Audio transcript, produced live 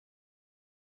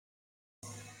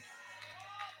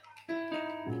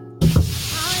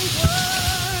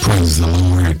the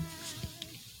Lord.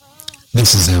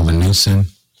 This is Alvin Newsom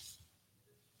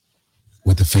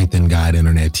with the Faith in God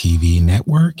Internet TV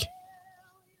Network.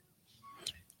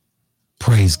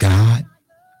 Praise God.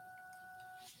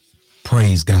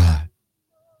 Praise God.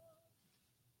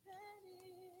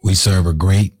 We serve a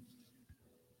great,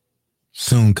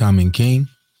 soon coming King,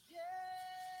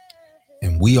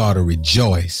 and we ought to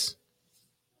rejoice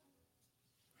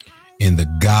in the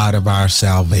God of our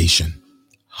salvation.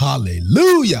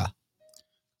 Hallelujah.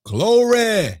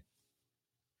 Glory.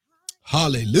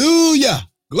 Hallelujah.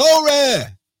 Glory.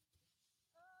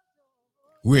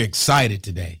 We're excited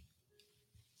today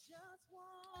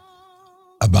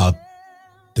about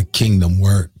the kingdom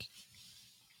work.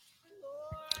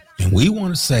 And we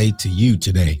want to say to you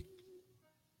today,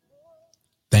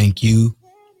 thank you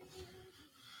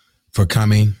for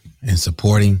coming and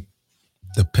supporting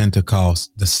the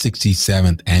Pentecost, the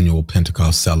 67th annual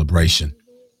Pentecost celebration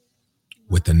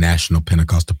with the National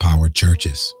Pentecostal Power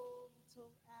Churches.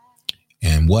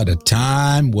 And what a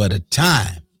time,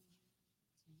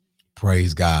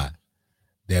 praise God,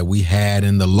 that we had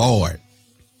in the Lord.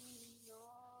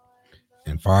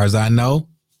 And far as I know,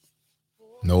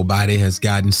 nobody has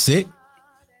gotten sick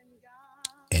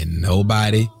and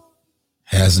nobody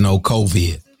has no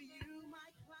COVID.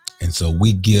 And so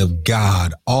we give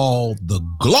God all the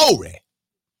glory.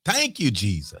 Thank you,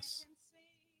 Jesus.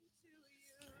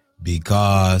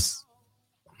 Because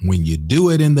when you do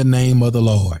it in the name of the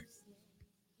Lord,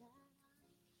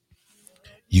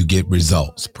 you get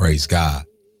results. Praise God.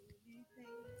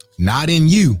 Not in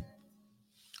you,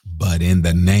 but in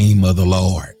the name of the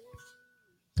Lord,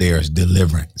 there's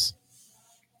deliverance.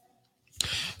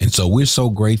 And so we're so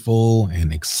grateful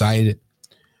and excited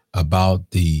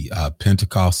about the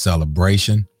Pentecost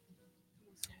celebration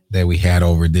that we had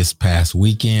over this past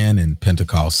weekend and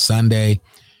Pentecost Sunday.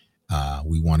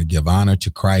 We want to give honor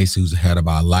to Christ, who's the head of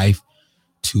our life,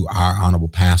 to our honorable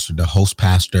pastor, the host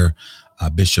pastor,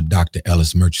 Bishop Dr.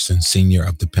 Ellis Murchison, Sr.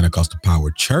 of the Pentecostal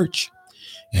Power Church,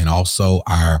 and also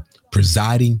our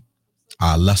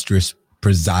illustrious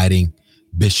presiding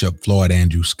Bishop Floyd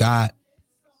Andrew Scott,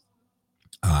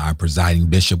 our presiding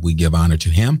bishop. We give honor to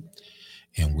him.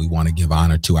 And we want to give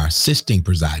honor to our assisting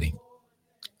presiding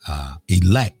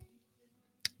elect,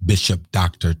 Bishop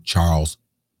Dr. Charles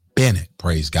Bennett,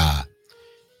 praise God,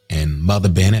 and Mother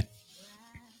Bennett,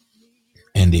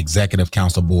 and the Executive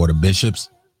Council Board of Bishops,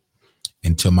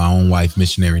 and to my own wife,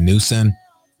 Missionary Newsom.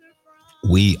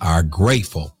 We are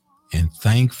grateful and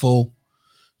thankful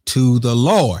to the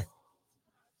Lord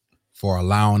for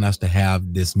allowing us to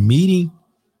have this meeting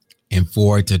and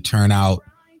for it to turn out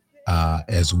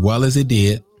as well as it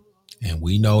did. And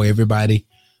we know everybody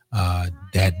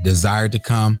that desired to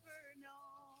come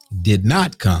did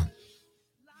not come.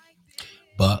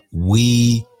 But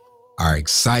we are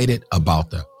excited about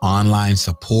the online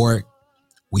support.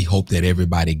 We hope that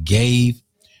everybody gave.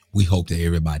 We hope that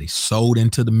everybody sold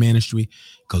into the ministry,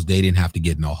 because they didn't have to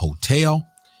get no hotel.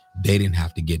 They didn't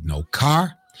have to get no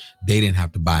car. They didn't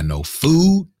have to buy no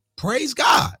food. Praise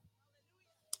God.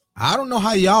 I don't know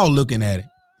how y'all looking at it,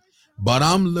 but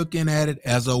I'm looking at it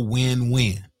as a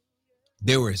win-win.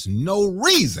 There is no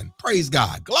reason, praise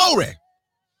God, glory,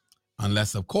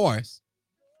 unless, of course,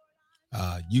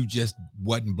 you just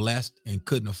wasn't blessed and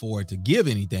couldn't afford to give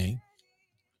anything.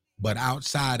 But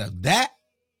outside of that,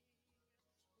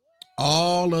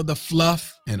 all of the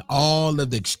fluff and all of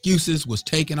the excuses was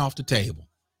taken off the table,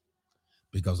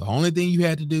 because the only thing you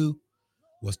had to do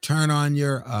was turn on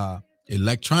your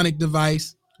electronic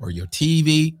device or your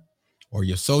TV or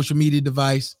your social media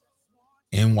device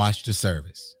and watch the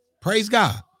service. Praise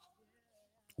God.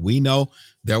 We know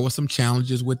there were some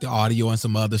challenges with the audio and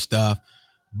some other stuff,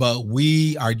 but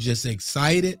we are just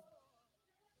excited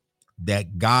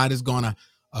that God is going to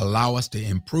allow us to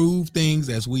improve things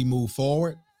as we move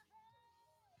forward.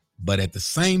 But at the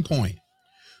same point,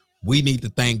 we need to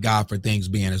thank God for things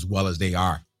being as well as they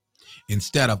are,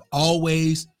 instead of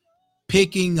always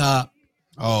picking up,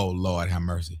 oh Lord have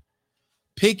mercy,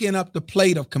 picking up the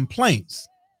plate of complaints.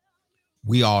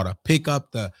 We ought to pick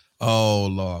up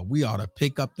we ought to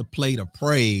pick up the plate of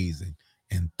praise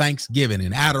and thanksgiving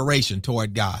and adoration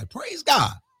toward God. Praise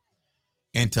God.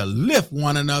 And to lift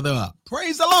one another up.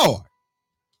 Praise the Lord.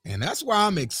 And that's why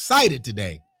I'm excited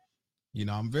today. You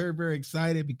know, I'm very, very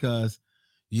excited because,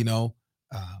 you know,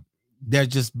 there's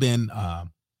just been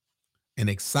an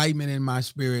excitement in my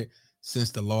spirit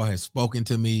since the Lord has spoken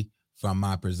to me from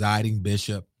my presiding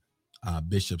bishop,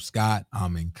 Bishop Scott.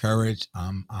 I'm encouraged.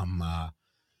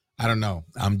 I don't know.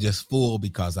 I'm just full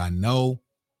because I know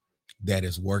that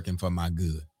it's working for my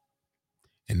good.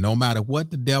 And no matter what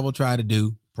the devil try to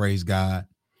do, praise God,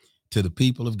 to the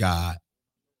people of God.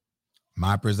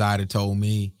 My presider told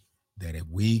me that if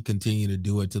we continue to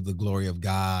do it to the glory of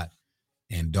God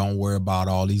and don't worry about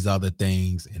all these other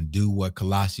things and do what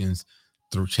Colossians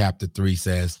through chapter 3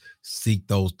 says, seek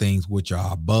those things which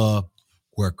are above,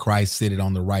 where Christ sitteth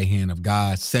on the right hand of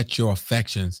God. Set your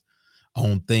affections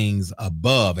on things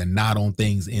above and not on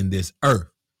things in this earth.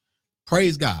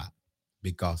 Praise God,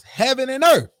 because heaven and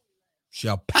earth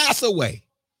shall pass away.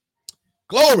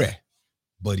 Glory.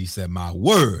 But he said, my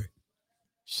word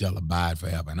shall abide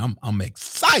forever. And I'm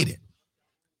excited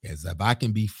as if I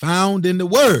can be found in the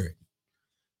word.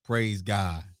 Praise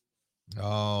God.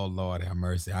 Oh, Lord have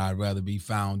mercy. I'd rather be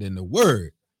found in the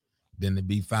word than to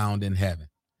be found in heaven,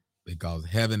 because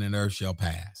heaven and earth shall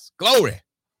pass. Glory.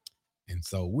 And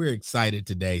so we're excited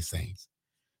today, saints.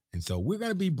 And so we're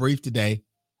going to be brief today,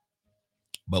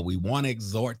 but we want to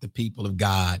exhort the people of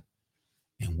God,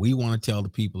 and we want to tell the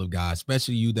people of God,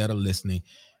 especially you that are listening,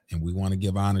 and we want to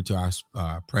give honor to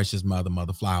our precious mother,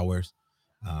 Mother Flowers.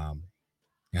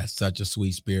 Has such a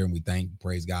sweet spirit, and we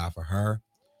praise God for her.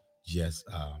 Just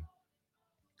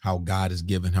how God has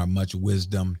given her much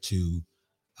wisdom to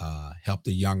help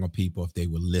the younger people if they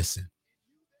would listen.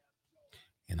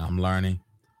 And I'm learning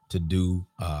to do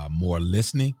more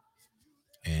listening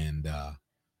and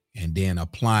then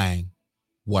applying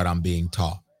what I'm being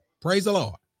taught. Praise the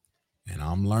Lord. And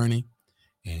I'm learning,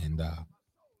 and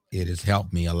it has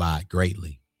helped me a lot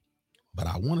greatly. But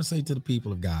I want to say to the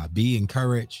people of God, be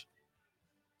encouraged.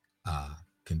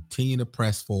 Continue to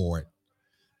press forward.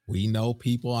 We know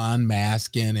people are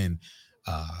unmasking, and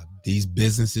these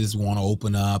businesses want to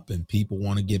open up, and people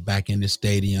want to get back into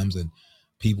stadiums, and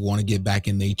people want to get back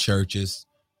in their churches.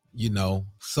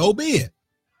 So be it.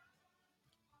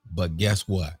 But guess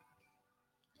what?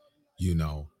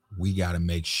 We got to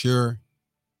make sure,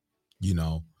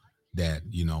 that,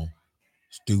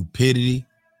 stupidity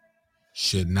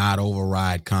should not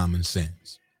override common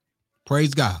sense.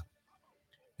 Praise God.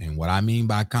 And what I mean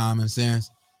by common sense,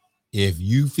 if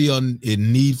you feel in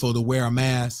need for to wear a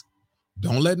mask,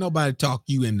 don't let nobody talk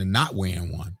you into not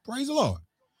wearing one. Praise the Lord.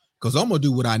 Because I'm going to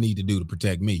do what I need to do to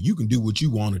protect me. You can do what you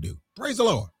want to do. Praise the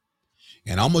Lord.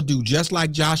 And I'm going to do just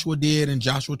like Joshua did in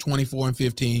Joshua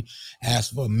 24:15. As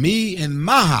for me and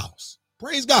my house,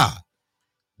 praise God,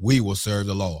 we will serve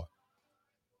the Lord.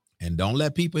 And don't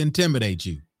let people intimidate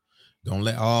you.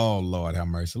 Oh, Lord have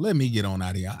mercy. Let me get on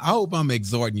out of here. I hope I'm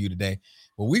exhorting you today.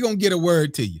 But we're going to get a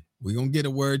word to you. We're going to get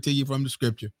a word to you from the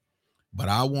scripture. But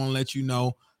I want to let you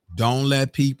know, don't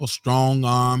let people strong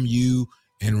arm you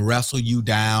and wrestle you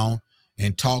down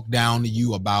and talk down to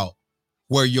you about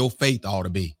where your faith ought to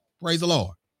be. Praise the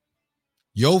Lord.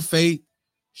 Your faith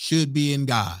should be in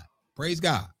God. Praise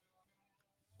God.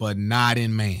 But not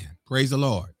in man. Praise the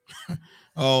Lord.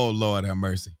 Oh, Lord have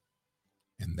mercy.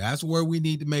 And that's where we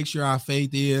need to make sure our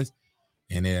faith is.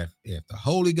 And if the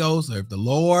Holy Ghost or if the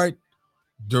Lord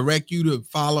direct you to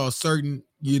follow a certain,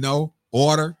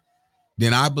 order,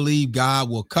 then I believe God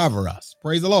will cover us.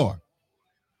 Praise the Lord.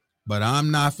 But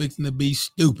I'm not fixing to be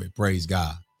stupid. Praise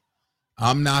God.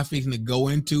 I'm not fixing to go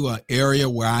into an area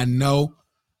where I know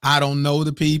I don't know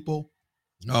the people.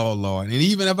 Oh, Lord. And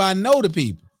even if I know the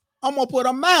people, I'm going to put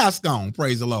a mask on.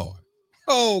 Praise the Lord.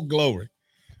 Oh, glory.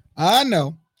 I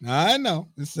know.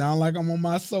 It sounds like I'm on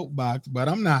my soapbox, but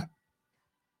I'm not.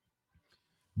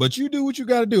 But you do what you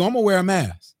got to do. I'm going to wear a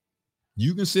mask.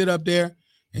 You can sit up there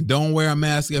and don't wear a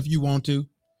mask if you want to.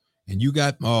 And you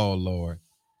got, oh, Lord.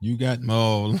 You got,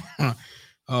 oh,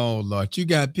 Lord. You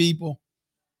got people,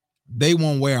 they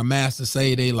won't wear a mask to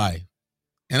save their life.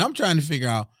 And I'm trying to figure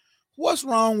out what's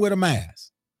wrong with a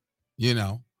mask.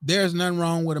 There's nothing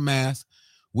wrong with a mask.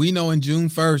 We know in June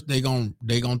 1st,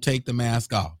 they're gonna take the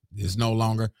mask off. It's no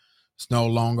longer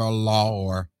a law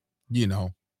or,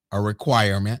 a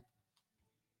requirement.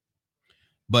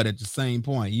 But at the same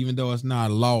point, even though it's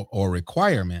not a law or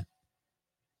requirement,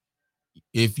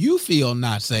 if you feel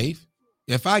not safe,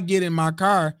 if I get in my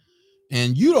car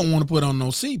and you don't want to put on no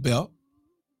seatbelt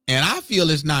and I feel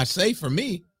it's not safe for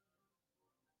me,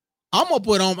 I'm gonna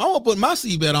put my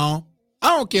seatbelt on.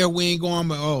 I don't care if we ain't going,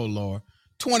 but oh Lord,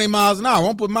 20 miles an hour, I'm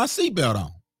gonna put my seatbelt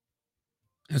on.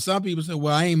 And some people say,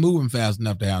 well, I ain't moving fast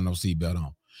enough to have no seatbelt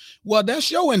on. Well, that's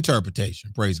your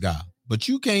interpretation, praise God. But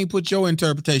you can't put your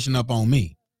interpretation up on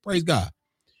me. Praise God.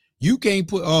 You can't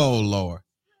put, oh Lord,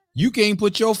 you can't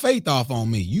put your faith off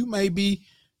on me. You may be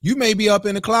up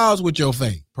in the clouds with your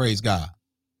faith, praise God.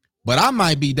 But I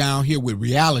might be down here with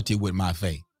reality with my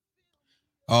faith.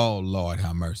 Oh Lord,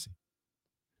 have mercy.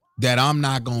 That I'm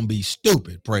not going to be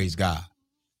stupid, praise God.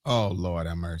 Oh Lord,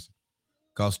 have mercy.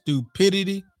 Because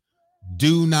stupidity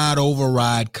do not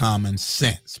override common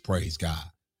sense, praise God.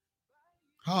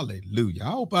 Hallelujah.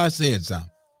 I hope I said something.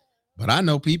 But I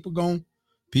know people gonna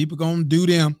do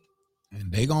them,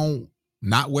 and they gonna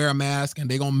not wear a mask, and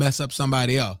they gonna mess up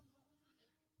somebody else.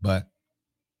 But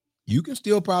you can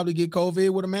still probably get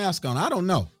COVID with a mask on. I don't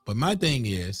know. But my thing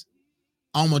is,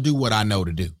 I'm gonna do what I know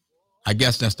to do. I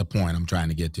guess that's the point I'm trying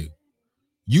to get to.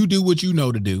 You do what you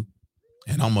know to do,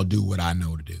 and I'm gonna do what I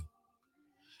know to do.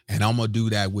 And I'm gonna do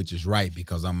that which is right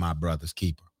because I'm my brother's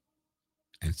keeper.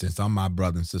 And since I'm my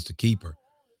brother and sister keeper,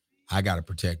 I gotta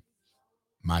protect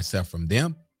myself from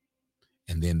them,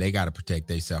 and then they gotta protect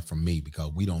themselves from me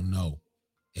because we don't know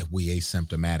if we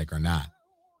asymptomatic or not.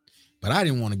 But I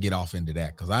didn't want to get off into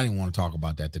that because I didn't want to talk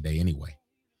about that today anyway.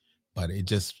 But it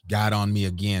just got on me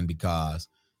again because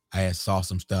I had saw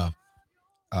some stuff,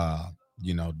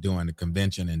 during the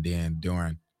convention and then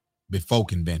before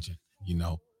convention,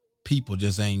 people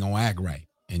just ain't gonna act right.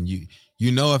 And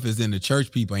if it's in the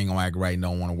church, people ain't gonna act right and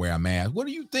don't want to wear a mask. What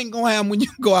do you think gonna happen when you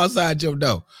go outside your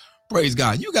door? Praise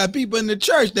God. You got people in the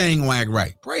church that ain't gonna act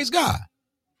right. Praise God.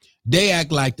 They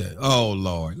act like oh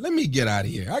Lord, let me get out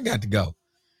of here. I got to go.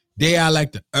 They are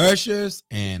like the ushers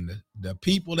and the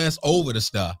people that's over the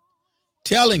stuff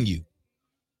telling you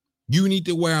need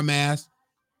to wear a mask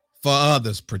for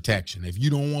others' protection. If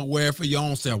you don't want to wear it for your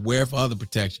own self, wear it for other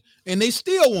protection. And they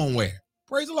still won't wear it.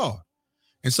 Praise the Lord.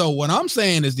 And so what I'm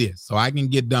saying is this, so I can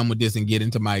get done with this and get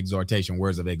into my exhortation,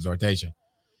 words of exhortation.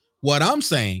 What I'm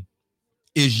saying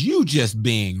is you just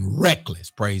being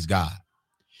reckless, praise God.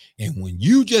 And when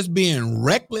you just being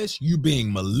reckless, you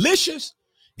being malicious,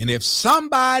 and if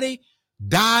somebody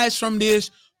dies from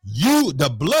this,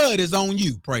 the blood is on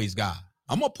you, praise God.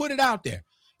 I'm going to put it out there.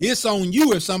 It's on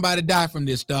you if somebody died from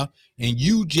this stuff, and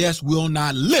you just will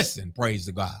not listen, praise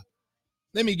the God.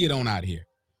 Let me get on out of here.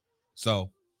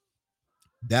 So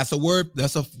that's a word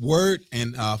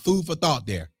and food for thought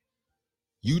there.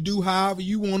 You do however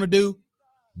you want to do,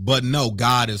 but no,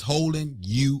 God is holding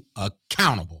you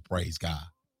accountable, praise God.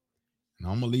 And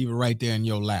I'm going to leave it right there in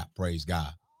your lap, praise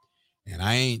God. And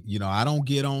I don't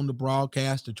get on the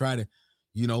broadcast to try to,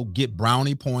 get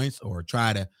brownie points or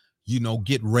try to,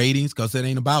 get ratings, because it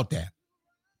ain't about that.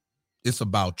 It's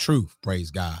about truth,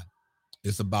 praise God.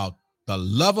 It's about the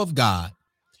love of God,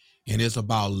 and it's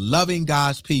about loving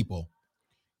God's people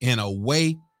in a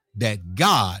way that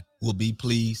God will be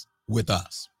pleased with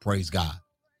us, praise God.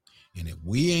 And if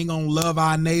we ain't going to love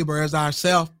our neighbor as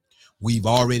ourselves, we've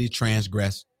already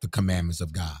transgressed the commandments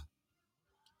of God.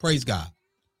 Praise God.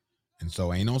 And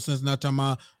so ain't no sense not talking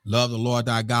about love the Lord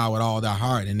thy God with all thy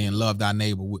heart and then love thy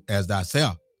neighbor as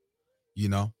thyself.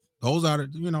 Those are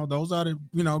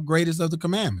the greatest of the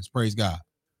commandments. Praise God.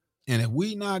 And if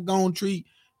we not going to treat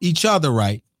each other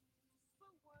right,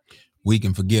 we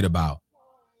can forget about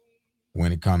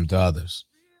when it comes to others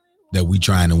that we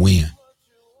trying to win.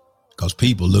 Because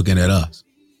people looking at us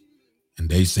and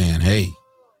they saying, hey,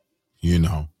 they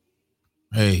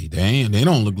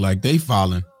don't look like they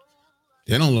following.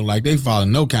 They don't look like they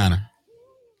following no kind of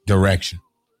direction.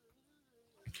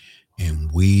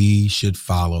 And we should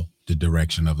follow the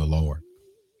direction of the Lord.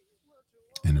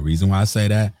 And the reason why I say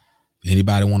that,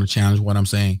 anybody want to challenge what I'm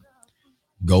saying,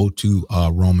 go to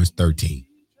Romans 13.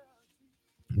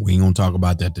 We ain't going to talk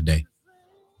about that today.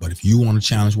 But if you want to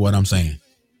challenge what I'm saying,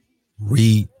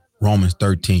 read Romans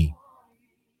 13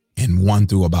 and 1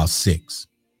 through about 6.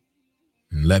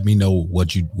 And let me know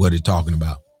what it's talking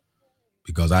about.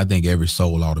 Because I think every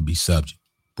soul ought to be subject.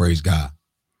 Praise God.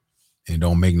 And it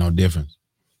don't make no difference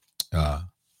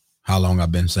how long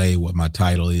I've been saved, what my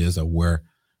title is, or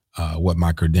what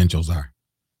my credentials are.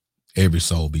 Every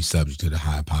soul be subject to the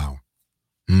high power.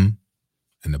 And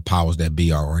the powers that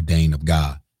be are ordained of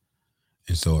God.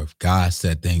 And so if God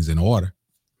set things in order,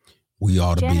 we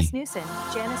ought to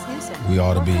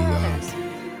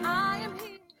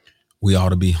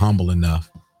be humble enough,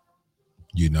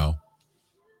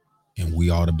 and we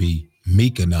ought to be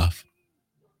meek enough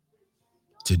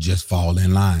to just fall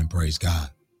in line, praise God.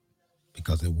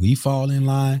 Because if we fall in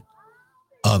line,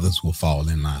 others will fall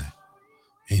in line.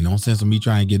 Ain't no sense of me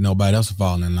trying to get nobody else to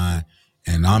fall in line,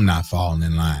 and I'm not falling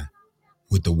in line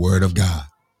with the word of God.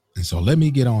 And so let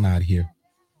me get on out of here.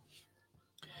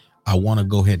 I want to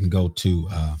go ahead and go to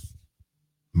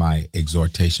my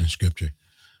exhortation scripture.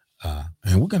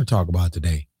 And we're going to talk about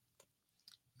today,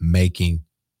 making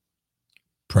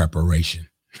preparation.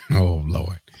 Oh,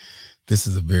 Lord. This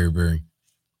is a very, very,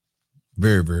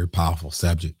 very, very powerful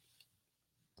subject.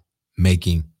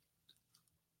 Making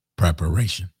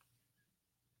preparation.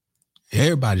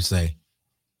 Everybody say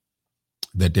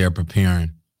that they're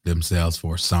preparing themselves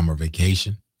for summer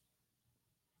vacation.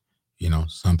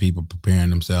 Some people preparing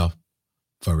themselves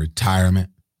for retirement.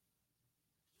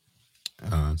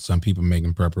 Some people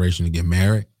making preparation to get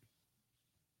married.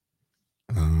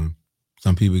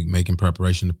 Some people making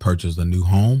preparation to purchase a new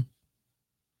home.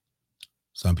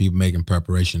 Some people making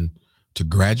preparation to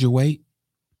graduate.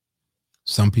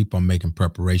 Some people are making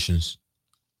preparations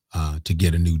to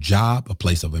get a new job, a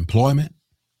place of employment.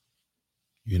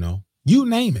 You know, you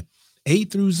name it, A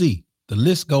through Z. The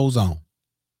list goes on.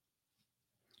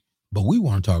 But we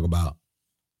want to talk about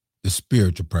the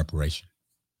spiritual preparation,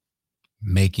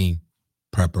 making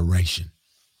preparation.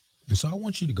 And so I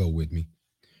want you to go with me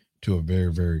to a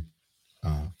very, very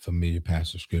familiar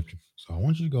passage of scripture. So I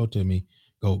want you to go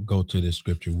to this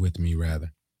scripture with me,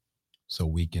 rather, so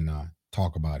we can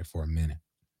talk about it for a minute.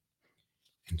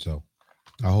 And so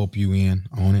I hope you in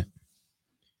on it.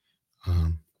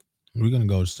 We're going to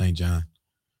go to St. John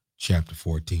chapter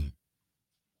 14.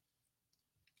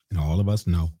 And all of us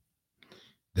know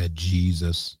that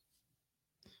Jesus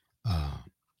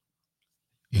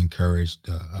encouraged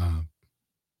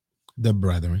the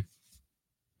brethren,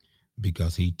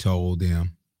 because he told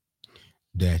them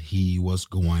that he was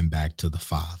going back to the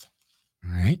Father.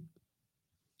 All right.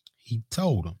 He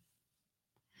told them.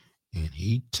 And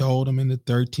he told them in the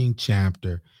 13th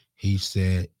chapter, he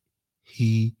said,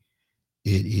 it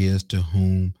is to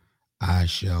whom I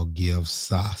shall give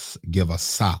a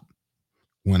sop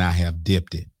when I have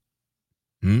dipped it.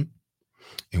 And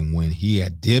when he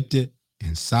had dipped it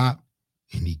and sop,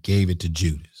 and he gave it to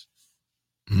Judas.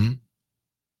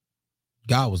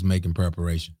 God was making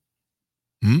preparation.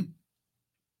 And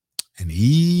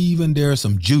even there are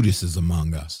some Judases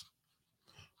among us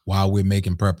while we're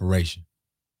making preparation.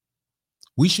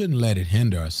 We shouldn't let it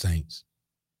hinder us, saints.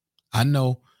 I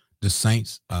know the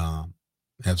saints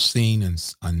have seen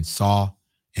and saw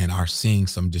and are seeing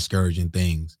some discouraging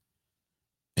things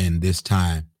in this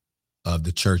time of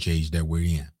the church age that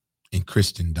we're in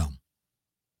Christendom.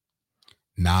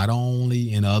 Not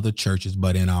only in other churches,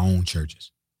 but in our own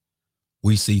churches.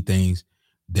 We see things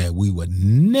that we would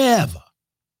never,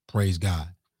 praise God.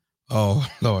 Oh,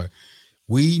 Lord,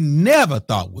 we never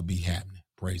thought would be happening,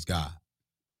 praise God.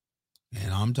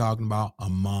 And I'm talking about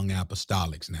among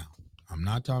apostolics now. I'm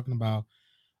not talking about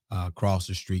across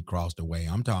the street, across the way.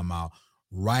 I'm talking about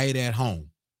right at home.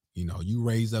 You know, you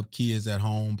raise up kids at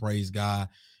home, praise God,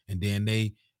 and then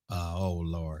they, oh,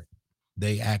 Lord,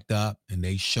 they act up and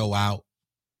they show out.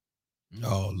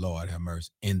 Oh, Lord, have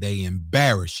mercy. And they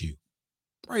embarrass you.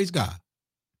 Praise God.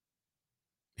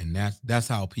 And that's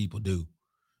how people do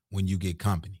when you get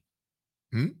company.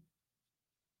 And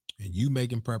you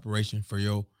making preparation for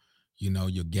your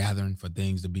gathering for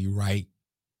things to be right,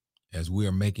 as we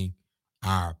are making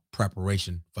our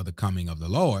preparation for the coming of the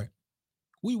Lord.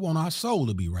 We want our soul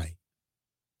to be right.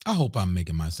 I hope I'm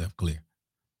making myself clear.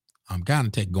 I'm kind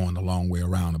of going the long way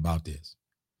around about this.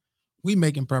 We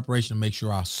making preparation to make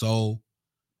sure our soul,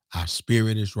 our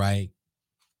spirit is right.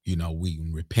 You know, we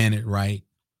can repent it right.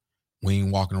 We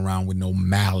ain't walking around with no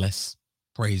malice.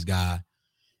 Praise God.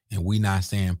 And we not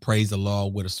saying praise the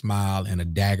Lord with a smile and a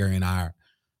dagger in our,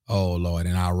 oh Lord,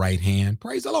 in our right hand.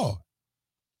 Praise the Lord.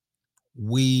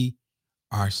 We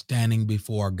are standing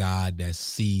before God that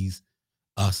sees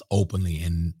us openly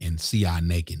and see our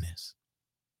nakedness.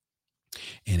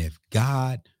 And if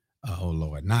God, oh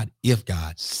Lord, not if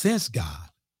God, since God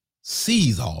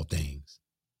sees all things,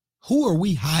 who are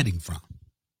we hiding from?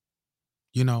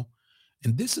 You know,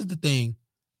 and this is the thing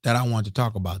that I want to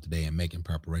talk about today in making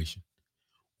preparation.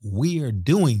 We are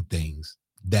doing things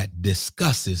that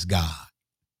disgusses God.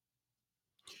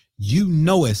 You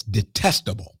know, it's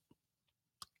detestable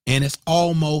and it's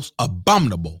almost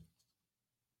abominable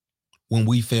when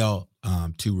we fail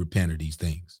to repent of these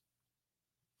things.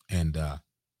 And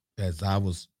as I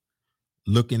was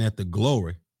looking at the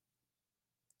glory,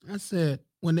 I said,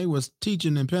 when they was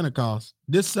teaching in Pentecost,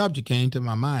 this subject came to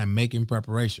my mind, making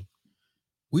preparation.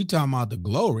 We talking about the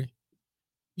glory.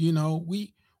 You know,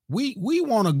 we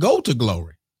want to go to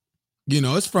glory. You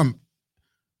know, it's from,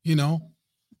 you know,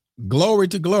 glory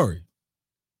to glory.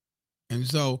 And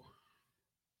so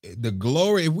the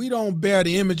glory, if we don't bear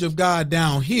the image of God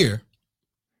down here,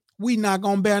 we not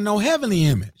going to bear no heavenly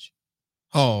image.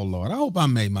 Oh, Lord, I hope I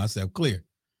made myself clear.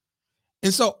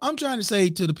 And so I'm trying to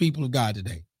say to the people of God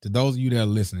today, to those of you that are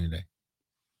listening today,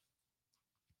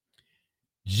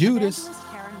 Judas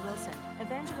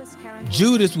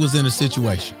was in a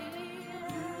situation.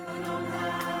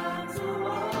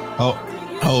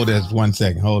 Hold this 1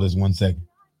 second. Hold this 1 second.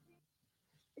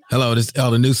 Hello, this is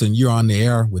Elder Newsom. You're on the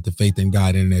air with the Faith in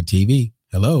God Internet TV.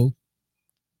 Hello.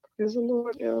 Praise the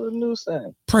Lord, Elder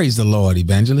Newsom. Praise the Lord,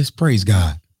 evangelist. Praise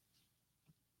God.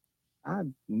 I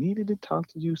needed to talk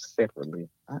to you separately.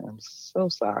 I am so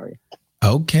sorry.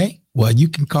 Okay. Well, you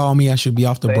can call me. I should be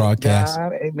off the Thank broadcast.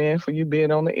 God, amen, for you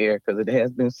being on the air because it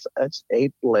has been such a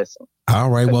blessing. All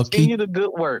right. Well, Continue the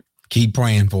good work. Keep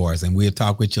praying for us, and we'll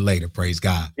talk with you later. Praise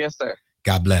God. Yes, sir.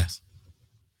 God bless.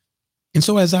 And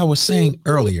so, as I was saying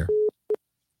earlier,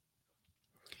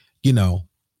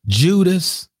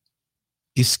 Judas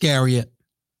Iscariot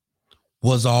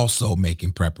was also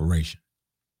making preparation.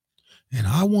 And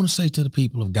I want to say to the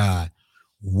people of God,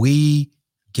 we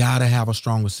got to have a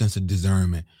stronger sense of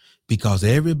discernment because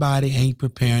everybody ain't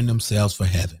preparing themselves for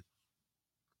heaven.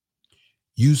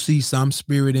 You see some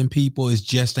spirit in people, it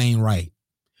just ain't right.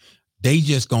 They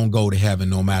just going to go to heaven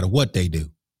no matter what they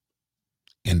do.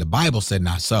 And the Bible said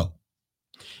not so.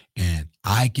 And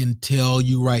I can tell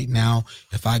you right now,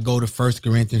 if I go to 1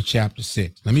 Corinthians chapter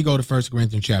 6, let me go to 1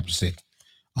 Corinthians chapter 6.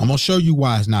 I'm going to show you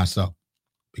why it's not so.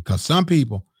 Because some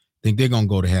people think they're going to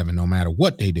go to heaven no matter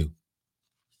what they do.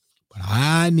 But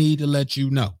I need to let you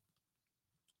know.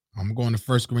 I'm going to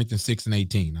 1 Corinthians 6 and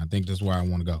 18. I think that's where I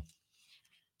want to go.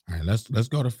 All right, let's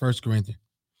go to 1 Corinthians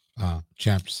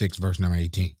chapter 6, verse number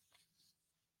 18.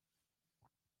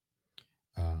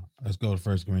 Let's go to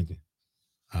 1 Corinthians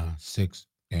 6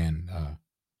 and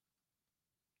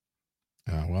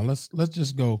let's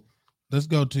just go. Let's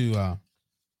go to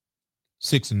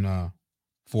 6 and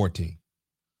 14.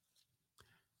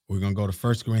 We're going to go to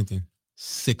 1 Corinthians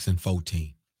 6 and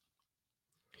 14.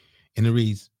 And it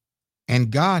reads, and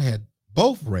God had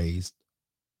both raised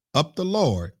up the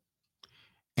Lord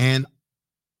and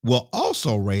will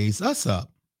also raise us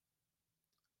up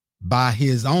by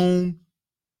his own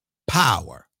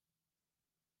power.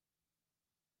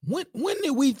 When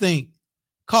did we think,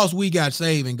 because we got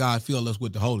saved and God filled us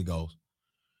with the Holy Ghost,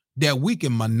 that we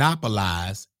can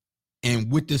monopolize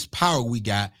and with this power we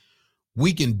got,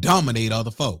 we can dominate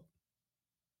other folk?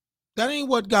 That ain't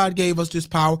what God gave us, this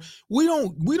power. We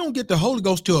don't get the Holy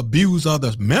Ghost to abuse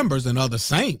other members and other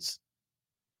saints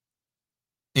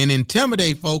and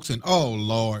intimidate folks and, oh,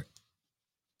 Lord.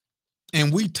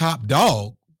 And we top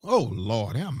dog. Oh,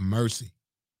 Lord, have mercy.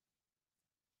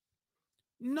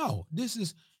 No, this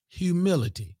is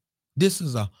humility. This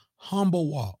is a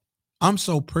humble walk. I'm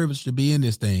so privileged to be in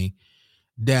this thing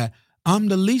that I'm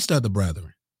the least of the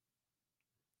brethren.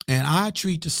 And I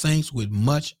treat the saints with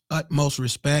much utmost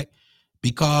respect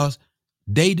because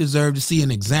they deserve to see an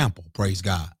example, praise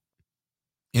God.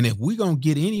 And if we're going to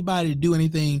get anybody to do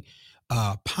anything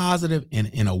positive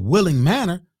in a willing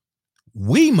manner,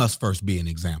 we must first be an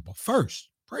example first.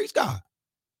 Praise God.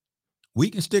 We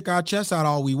can stick our chests out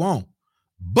all we want,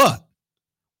 but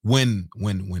when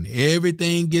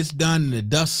everything gets done and the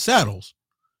dust settles,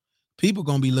 people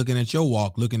going to be looking at your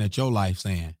walk, looking at your life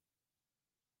saying,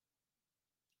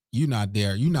 you're not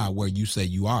there. You're not where you say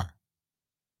you are.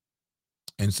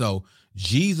 And so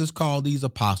Jesus called these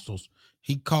apostles.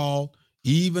 He called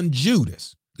even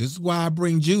Judas. This is why I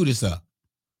bring Judas up.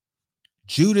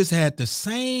 Judas had the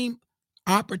same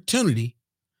opportunity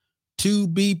to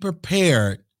be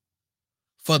prepared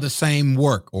for the same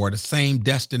work or the same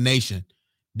destination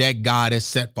that God has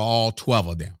set for all 12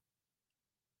 of them.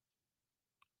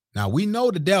 Now, we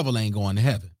know the devil ain't going to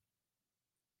heaven.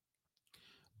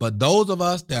 But those of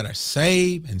us that are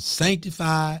saved and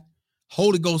sanctified,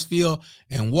 Holy Ghost filled,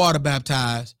 and water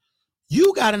baptized,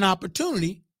 you got an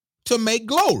opportunity to make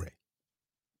glory.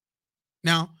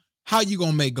 Now, how you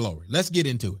going to make glory? Let's get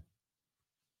into it.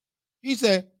 He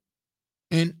said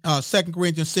in 2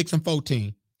 Corinthians 6 and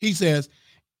 14, he says,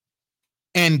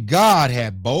 and God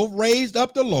had both raised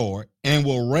up the Lord and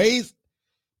will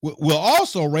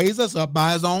also raise us up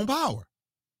by his own power.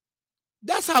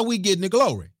 That's how we get in the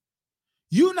glory.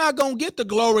 You're not going to get the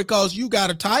glory because you got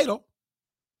a title.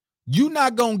 You're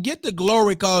not going to get the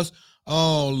glory because,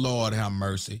 oh, Lord, have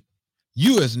mercy.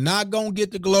 You is not going to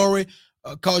get the glory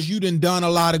because you done a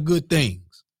lot of good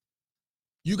things.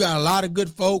 You got a lot of good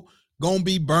folk going to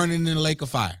be burning in the lake of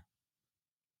fire.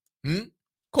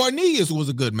 Cornelius was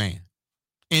a good man,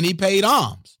 and he paid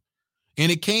alms,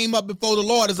 and it came up before the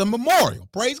Lord as a memorial.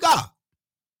 Praise God.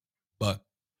 But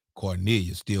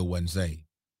Cornelius still wasn't saved,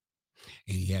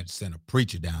 and he had to send a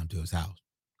preacher down to his house,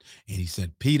 and he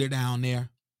sent Peter down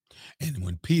there. And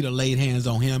when Peter laid hands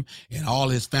on him and all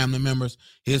his family members,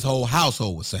 his whole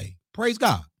household was saved. Praise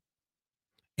God.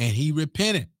 And he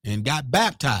repented and got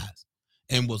baptized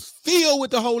and was filled with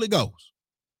the Holy Ghost.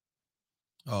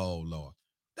 Oh, Lord.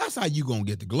 That's how you're going to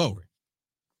get the glory.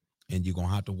 And you're going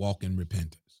to have to walk in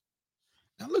repentance.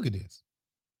 Now, look at this.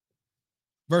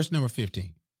 Verse number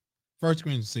 15. 1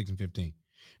 Corinthians 6 and 15.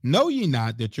 Know ye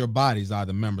not that your bodies are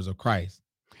the members of Christ?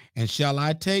 And shall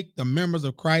I take the members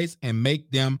of Christ and make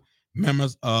them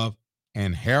members of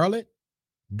an harlot?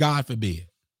 God forbid.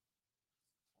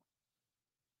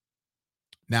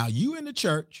 Now, you in the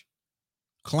church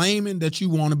claiming that you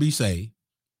want to be saved,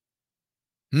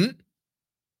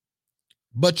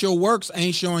 but your works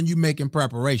ain't showing you making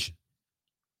preparation.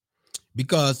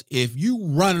 Because if you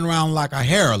running around like a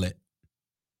harlot,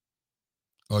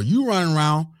 or you running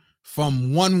around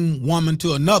from one woman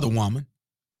to another woman,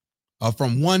 or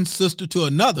from one sister to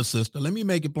another sister, let me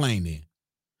make it plain then,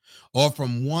 or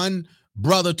from one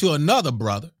brother to another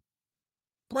brother,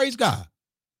 praise God,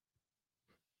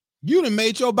 you done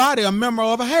made your body a member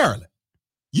of a harlot.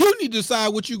 You need to decide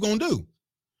what you're going to do.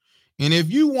 And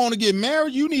if you want to get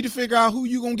married, you need to figure out who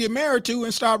you're going to get married to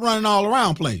and stop running all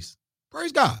around place.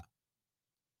 Praise God.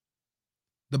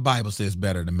 The Bible says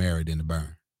better to marry than to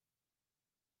burn.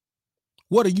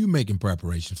 What are you making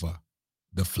preparation for?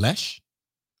 The flesh?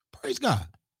 Praise God.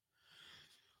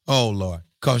 Oh, Lord.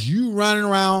 Because you running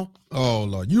around, oh,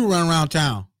 Lord, you run around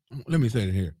town. Let me say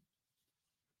it here.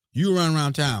 You run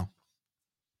around town.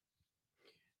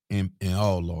 And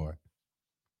oh, Lord,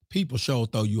 people sure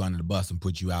throw you under the bus and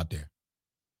put you out there.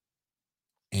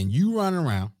 And you run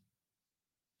around.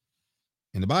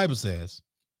 And the Bible says,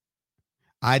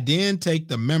 I then take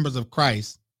the members of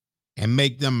Christ and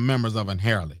make them members of an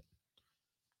harlot.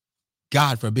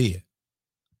 God forbid.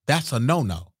 That's a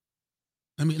no-no.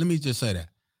 Let me just say that.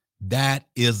 That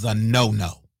is a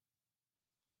no-no.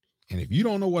 And if you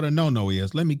don't know what a no-no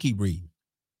is, let me keep reading.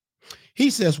 He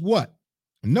says, what?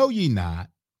 Know ye not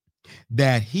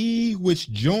that he which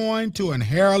joined to an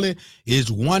harlot is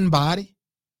one body?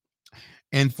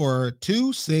 And for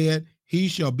two said, he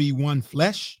shall be one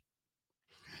flesh.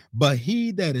 But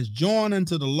he that is joined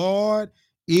unto the Lord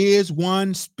is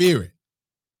one spirit.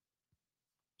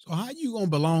 So how you going to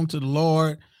belong to the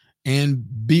Lord and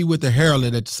be with the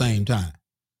harlot at the same time?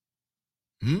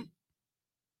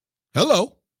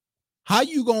 Hello. How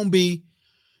you going to be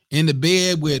in the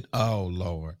bed with, oh,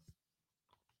 Lord,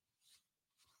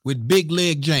 with Big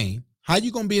Leg Jane? How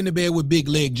you going to be in the bed with Big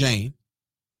Leg Jane?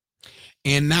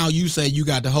 And now you say you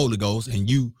got the Holy Ghost and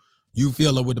you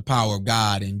fill it with the power of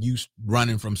God and you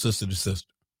running from sister to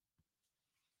sister.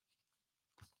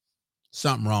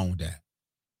 Something wrong with that.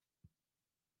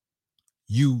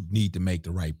 You need to make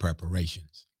the right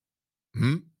preparations.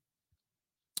 And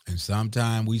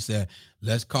sometimes we say,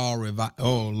 let's call revival.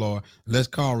 Oh, Lord, let's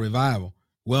call revival.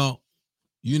 Well,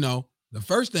 the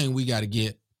first thing we got to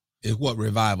get is what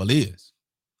revival is.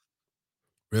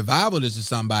 Revival is to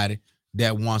somebody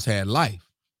that once had life.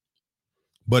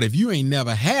 But if you ain't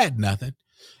never had nothing,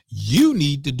 you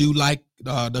need to do like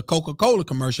the Coca-Cola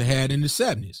commercial had in the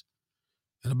 70s.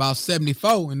 And about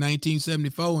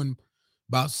 1974 and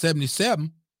about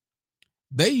 77,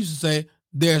 they used to say,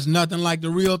 there's nothing like the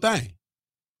real thing.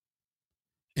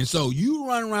 And so you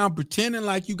run around pretending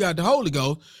like you got the Holy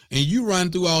Ghost and you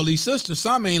run through all these sisters.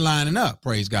 Some ain't lining up,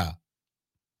 praise God.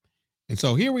 And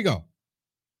so here we go.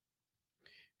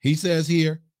 He says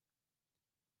here,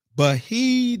 but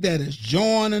he that is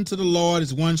joined unto the Lord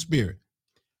is one spirit.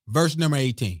 Verse number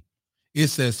 18, it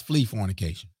says flee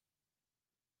fornication.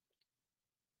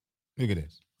 Look at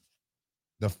this.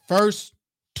 The first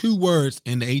two words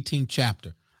in the 18th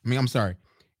chapter.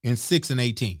 In 6 and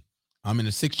 18. I'm in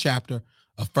the 6th chapter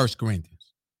of 1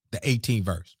 Corinthians, the 18th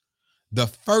verse. The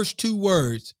first two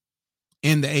words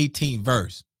in the 18th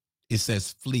verse, it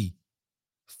says flee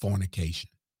fornication.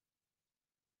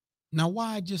 Now,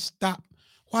 why just stop?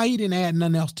 Why he didn't add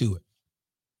nothing else to it?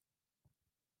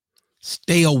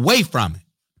 Stay away from it.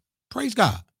 Praise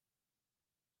God.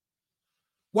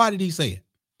 Why did he say it?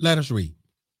 Let us read.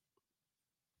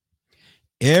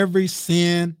 Every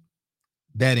sin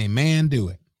that a man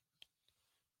doeth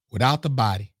without the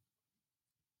body,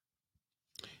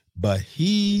 but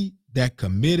he that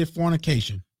committed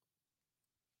fornication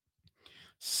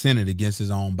sinned against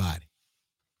his own body.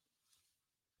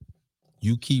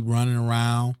 You keep running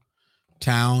around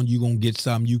town, you're going to get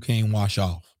something you can't wash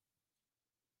off.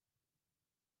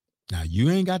 Now, you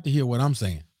ain't got to hear what I'm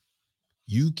saying.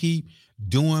 You keep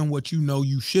doing what you know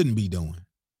you shouldn't be doing.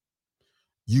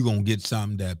 You're going to get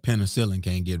something that penicillin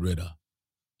can't get rid of.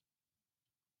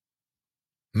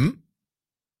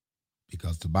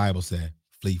 Because the Bible said,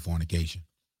 flee fornication.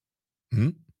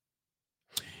 And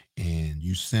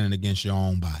you sinning against your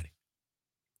own body.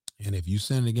 And if you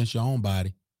sinning against your own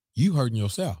body, you hurting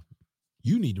yourself.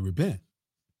 You need to repent.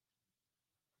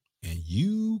 And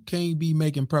you can't be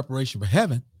making preparation for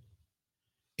heaven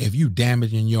if you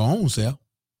damaging your own self,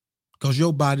 because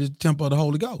your body is the temple of the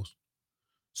Holy Ghost.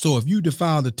 So if you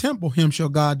defile the temple, him shall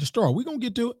God destroy. We're going to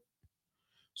get to it.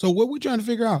 So what we're trying to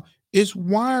figure out is,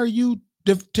 why are you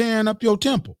tearing up your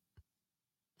temple?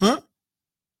 Look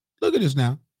at this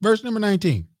now. Verse number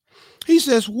 19. He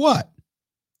says what?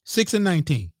 6 and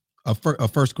 19. of 1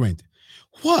 Corinthians.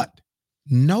 What?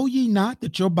 Know ye not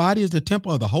that your body is the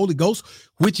temple of the Holy Ghost,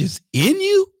 which is in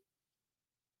you?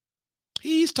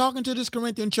 He's talking to this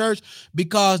Corinthian church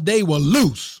because they were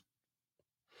loose.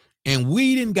 And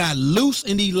we didn't got loose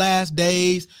in these last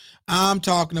days. I'm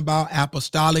talking about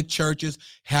apostolic churches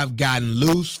have gotten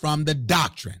loose from the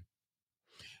doctrine.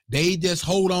 They just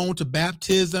hold on to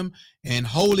baptism and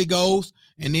Holy Ghost,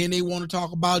 and then they want to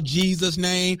talk about Jesus'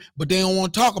 name, but they don't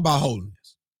want to talk about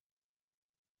holiness.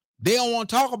 They don't want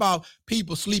to talk about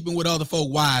people sleeping with other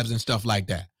folk wives and stuff like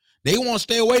that. They want to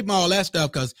stay away from all that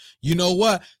stuff because you know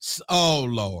what? Oh,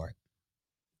 Lord.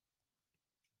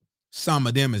 Some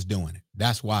of them is doing it.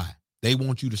 That's why. They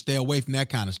want you to stay away from that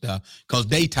kind of stuff because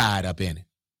they tied up in it.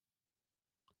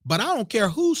 But I don't care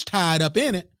who's tied up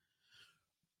in it.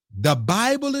 The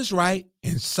Bible is right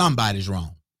and somebody's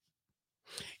wrong.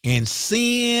 And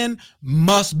sin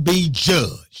must be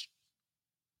judged.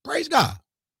 Praise God.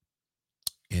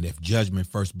 And if judgment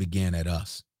first began at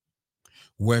us,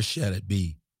 where shall it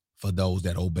be for those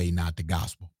that obey not the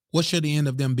gospel? What should the end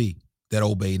of them be that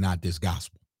obey not this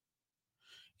gospel?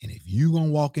 And if you going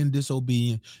to walk in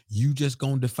disobedience, you just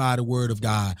going to defy the word of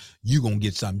God, you going to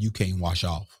get something you can't wash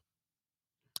off.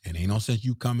 And ain't no sense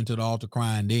you coming to the altar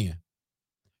crying then,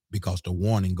 because the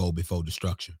warning go before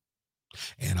destruction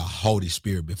and a Holy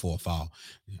Spirit before fall.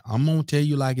 I'm going to tell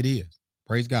you like it is.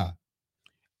 Praise God.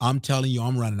 I'm telling you,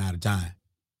 I'm running out of time.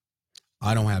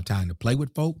 I don't have time to play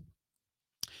with folk.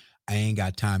 I ain't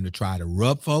got time to try to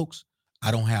rub folks. I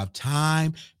don't have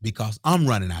time because I'm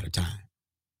running out of time.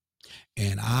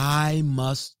 And I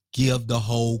must give the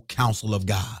whole counsel of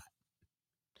God.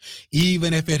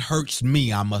 Even if it hurts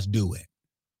me, I must do it.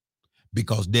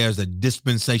 Because there's a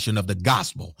dispensation of the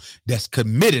gospel that's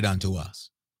committed unto us.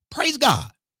 Praise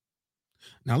God.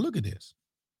 Now look at this.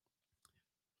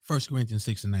 1 Corinthians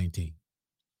 6:19.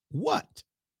 What?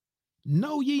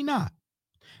 Know ye not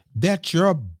that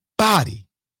your body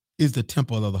is the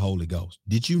temple of the Holy Ghost?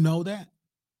 Did you know that?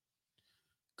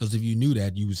 Because if you knew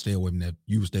that, you would stay away from that.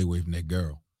 You would stay away from that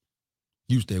girl.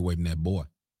 You would stay away from that boy.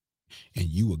 And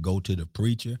you would go to the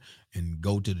preacher and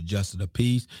go to the justice of the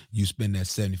peace. You spend that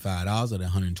 $75 or that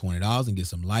 $120 and get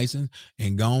some license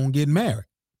and go and get married.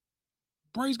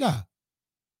 Praise God.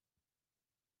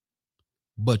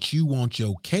 But you want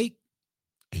your cake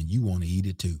and you want to eat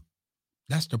it too.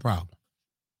 That's the problem.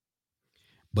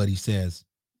 But he says,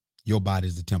 your body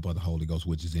is the temple of the Holy Ghost,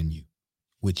 which is in you,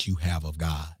 which you have of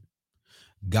God.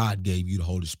 God gave you the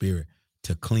Holy Spirit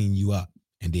to clean you up.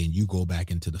 And then you go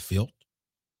back into the filth.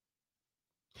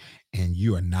 And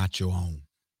you are not your own.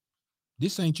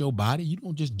 This ain't your body. You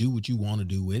don't just do what you want to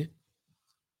do with it.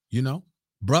 You know,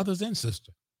 brothers and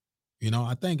sisters. You know,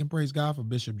 I thank and praise God for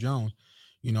Bishop Jones,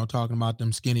 you know, talking about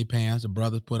them skinny pants the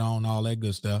brothers put on, all that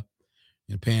good stuff.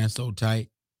 And pants so tight,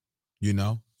 you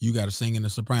know, you got to sing in the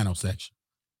soprano section.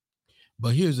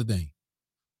 But here's the thing.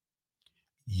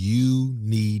 You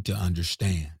need to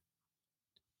understand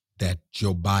that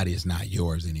your body is not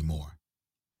yours anymore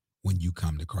when you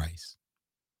come to Christ.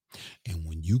 And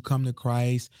when you come to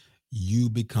Christ, you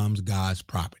become God's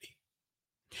property.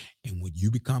 And when you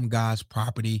become God's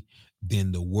property,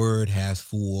 then the word has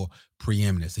full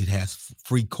preeminence. It has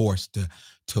free course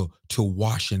to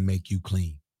wash and make you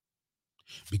clean.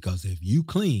 Because if you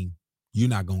clean, you're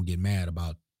not going to get mad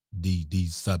about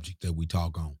these subjects that we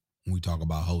talk on when we talk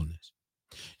about holiness.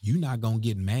 You're not going to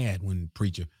get mad when the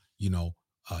preacher, you know,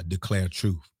 declare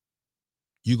truth.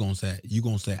 You're going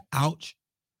to say, ouch,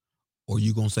 or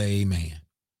you're going to say amen.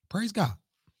 Praise God.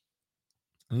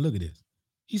 And look at this.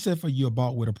 He said, for you are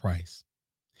bought with a price.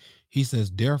 He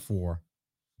says, therefore,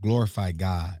 glorify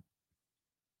God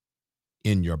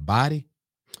in your body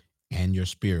and your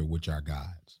spirit, which are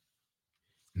God's.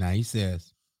 Now he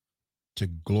says to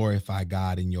glorify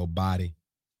God in your body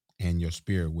and your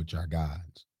spirit, which are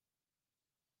God's.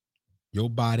 Your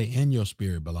body and your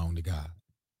spirit belong to God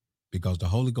because the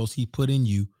Holy Ghost he put in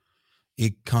you,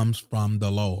 it comes from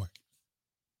the Lord.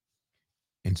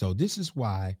 And so this is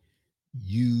why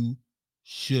you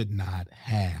should not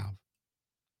have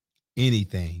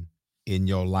anything in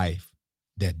your life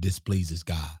that displeases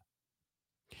God.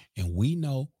 And we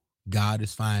know God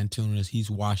is fine-tuning us. He's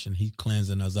washing, he's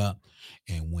cleansing us up.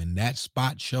 And when that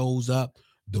spot shows up,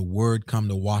 the word come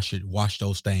to wash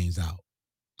those stains out.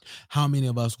 How many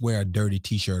of us wear a dirty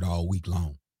t-shirt all week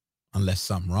long? Unless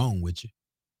something wrong with you.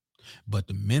 But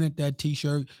the minute that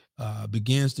t-shirt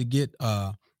begins to get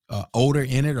odor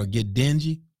in it or get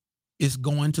dingy, it's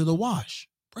going to the wash.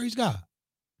 Praise God.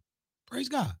 Praise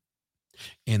God.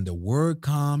 And the word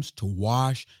comes to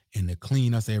wash and to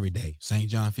clean us every day. St.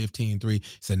 John 15:3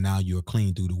 said, now you are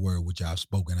clean through the word which I've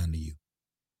spoken unto you.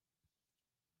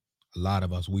 A lot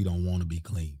of us, we don't want to be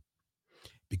clean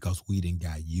because we didn't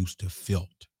got used to filth.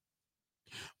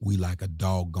 We like a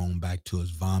dog going back to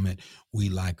his vomit. We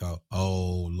like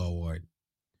oh Lord,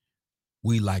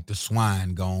 we like the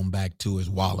swine going back to his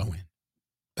wallowing,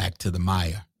 back to the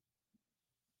mire.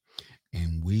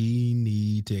 And we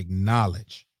need to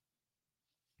acknowledge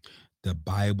the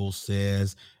Bible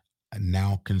says,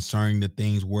 now concerning the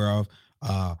things whereof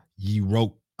ye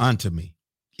wrote unto me,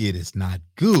 it is not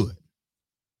good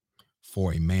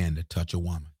for a man to touch a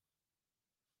woman.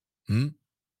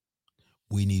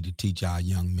 We need to teach our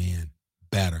young men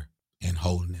better in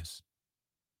holiness.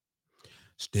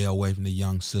 Stay away from the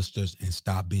young sisters and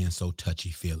stop being so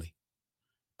touchy-feely.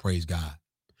 Praise God.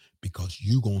 Because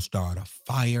you're going to start a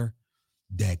fire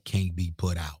that can't be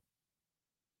put out.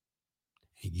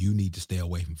 And you need to stay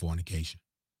away from fornication.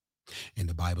 And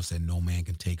the Bible said no man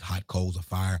can take hot coals of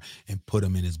fire and put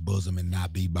them in his bosom and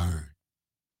not be burned.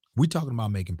 We're talking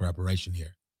about making preparation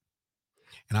here.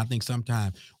 And I think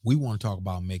sometimes we want to talk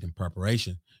about making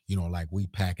preparation, like we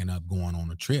packing up going on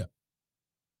a trip.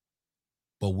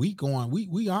 But we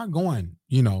are going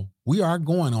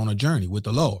on a journey with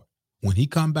the Lord. When he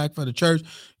come back for the church,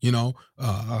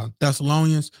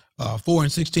 Thessalonians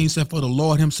 4:16 said, for the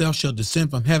Lord himself shall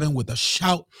descend from heaven with a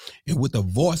shout and with the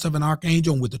voice of an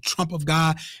archangel and with the trump of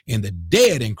God, and the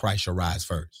dead in Christ shall rise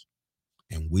first.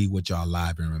 And we which are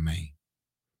alive and remain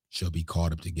shall be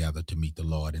caught up together to meet the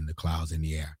Lord in the clouds in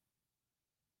the air.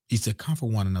 He said, comfort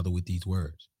one another with these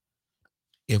words.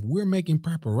 If we're making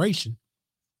preparation,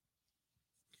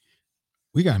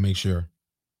 we got to make sure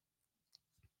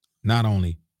not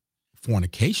only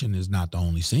fornication is not the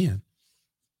only sin,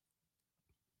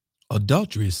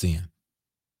 adultery is sin.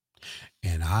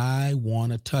 And I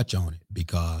want to touch on it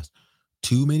because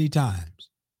too many times,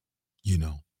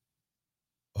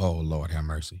 oh Lord have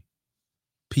mercy,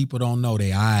 people don't know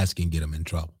their eyes can get them in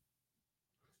trouble.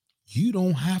 You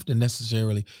don't have to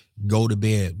necessarily go to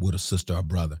bed with a sister or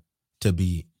brother to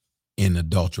be in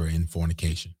adultery and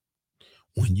fornication.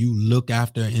 When you look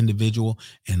after an individual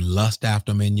and lust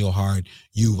after them in your heart,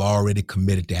 you've already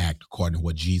committed the act according to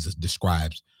what Jesus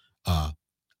describes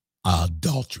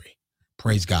adultery.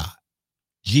 Praise God.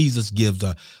 Jesus gives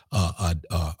a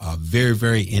very,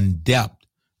 very in-depth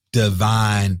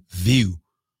divine view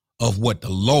of what the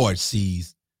Lord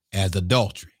sees as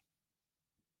adultery.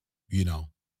 The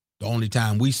only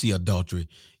time we see adultery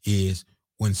is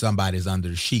when somebody's under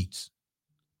the sheets.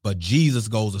 But Jesus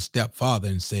goes a step farther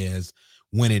and says,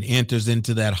 when it enters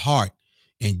into that heart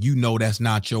and that's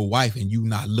not your wife and you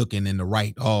not looking in the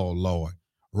right, oh Lord,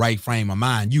 right frame of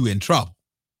mind, you in trouble.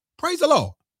 Praise the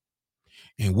Lord.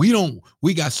 And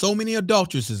we got so many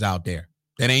adulteresses out there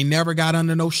that ain't never got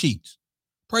under no sheets.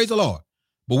 Praise the Lord.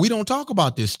 But we don't talk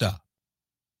about this stuff.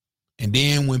 And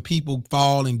then when people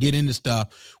fall and get into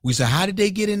stuff, we say, how did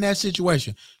they get in that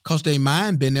situation? Because their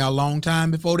mind been there a long time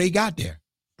before they got there.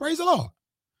 Praise the Lord.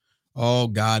 Oh,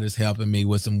 God is helping me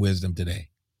with some wisdom today.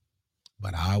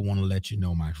 But I want to let you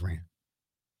know, my friend,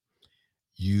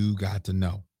 you got to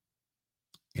know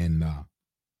in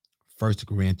 1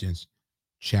 Corinthians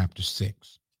chapter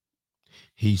 6,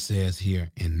 he says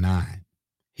here in 9,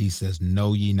 he says,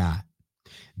 know ye not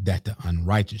that the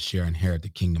unrighteous shall inherit the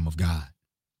kingdom of God?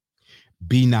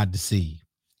 Be not deceived,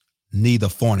 neither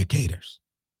fornicators,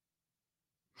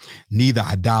 neither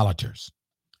idolaters,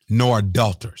 nor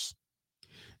adulterers,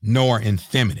 nor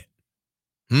effeminate.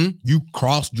 You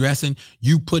cross-dressing,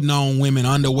 you putting on women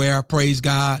underwear, praise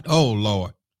God. Oh,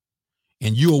 Lord.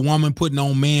 And you a woman putting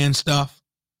on man stuff.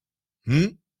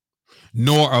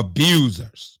 Nor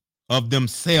abusers of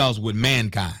themselves with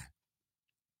mankind,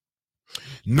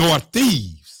 nor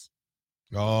thieves.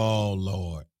 Oh,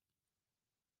 Lord.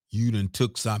 You done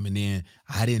took something in.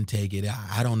 I didn't take it.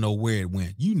 I don't know where it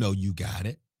went. You got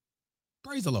it.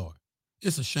 Praise the Lord.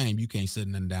 It's a shame you can't sit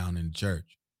nothing down in the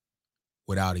church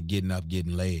without it getting up,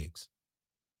 getting legs.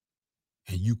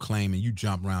 And you claiming, you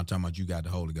jump around talking about you got the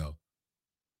Holy Ghost.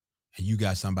 And you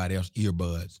got somebody else's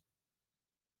earbuds.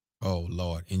 Oh,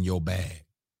 Lord, in your bag.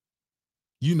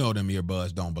 Them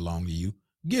earbuds don't belong to you.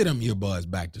 Get them earbuds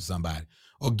back to somebody.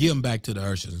 Or give them back to the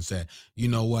ushers and say, you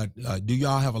know what? Do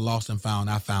y'all have a lost and found?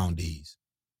 I found these.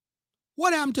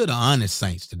 What happened to the honest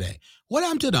saints today? What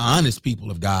happened to the honest people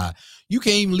of God? You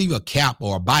can't even leave a cap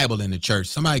or a Bible in the church.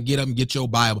 Somebody get up and get your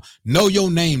Bible, know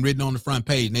your name written on the front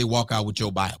page, and they walk out with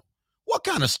your Bible. What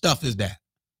kind of stuff is that?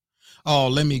 Oh,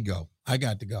 let me go. I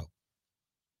got to go.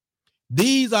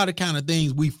 These are the kind of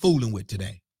things we fooling with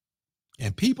today.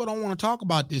 And people don't want to talk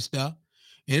about this stuff.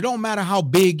 And it don't matter how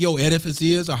big your edifice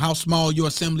is or how small your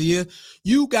assembly is.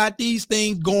 You got these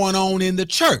things going on in the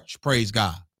church. Praise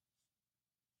God.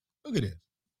 Look at this.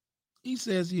 He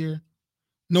says here,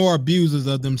 nor abusers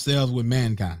of themselves with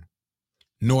mankind,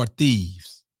 nor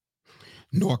thieves,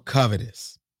 nor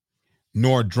covetous,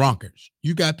 nor drunkards.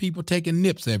 You got people taking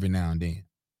nips every now and then.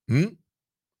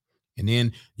 And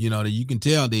then, you can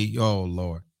tell oh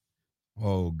Lord,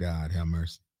 oh God, have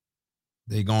mercy.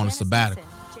 They go on a sabbatical.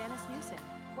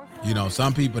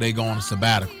 Some people, they go on a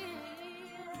sabbatical.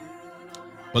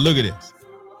 But look at this.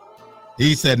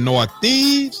 He said, nor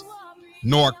thieves,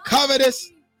 nor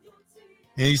covetous.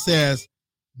 And he says,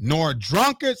 nor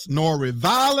drunkards, nor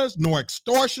revilers, nor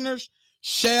extortioners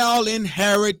shall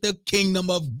inherit the kingdom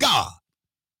of God.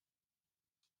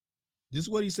 This is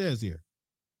what he says here.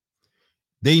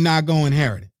 They not going to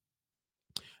inherit it.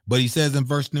 But he says in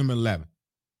verse number 11,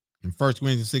 in 1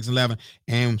 Corinthians 6:11,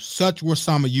 and such were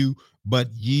some of you, but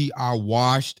ye are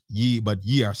washed, but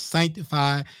ye are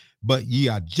sanctified, but ye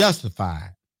are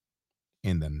justified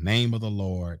in the name of the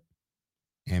Lord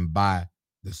and by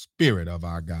the Spirit of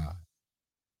our God.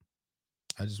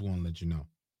 I just want to let you know,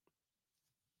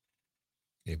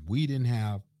 if we didn't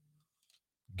have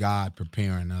God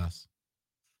preparing us,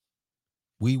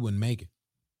 we wouldn't make it.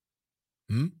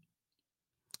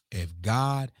 If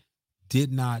God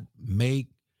did not make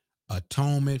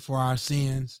atonement for our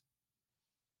sins,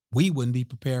 we wouldn't be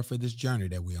prepared for this journey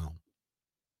that we're on.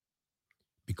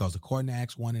 Because according to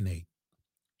Acts 1:8,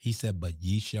 he said, but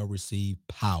ye shall receive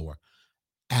power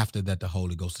after that the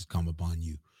Holy Ghost has come upon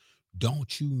you.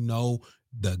 Don't you know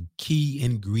the key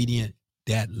ingredient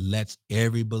that lets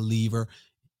every believer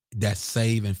that's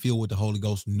saved and filled with the Holy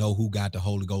Ghost know who got the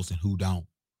Holy Ghost and who don't?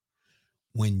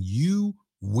 When you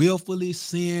willfully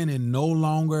sin and no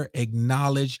longer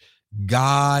acknowledge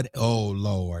God, oh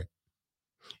Lord,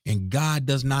 and God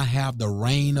does not have the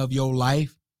reign of your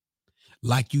life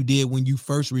like you did when you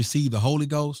first received the Holy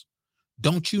Ghost,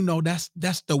 don't you know that's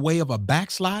the way of a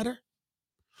backslider?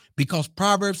 Because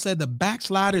Proverbs said the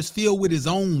backslider is filled with his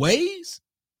own ways.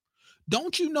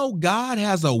 Don't you know God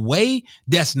has a way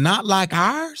that's not like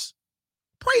ours?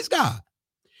 Praise God.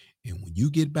 And when you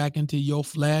get back into your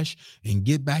flesh and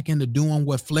get back into doing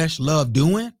what flesh love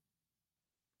doing,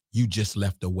 you just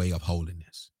left the way of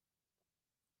holiness.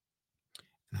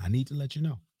 And I need to let you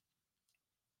know,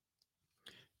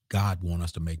 God wants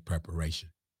us to make preparation.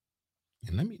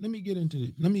 And let me get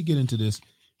into this,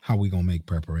 how we gonna make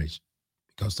preparation.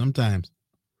 Because sometimes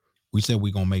we said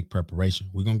we're gonna make preparation.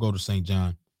 We're gonna go to St.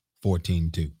 John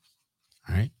 14:2.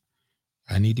 All right.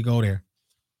 I need to go there.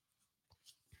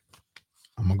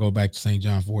 I'm gonna go back to St.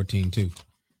 John 14:2.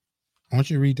 I want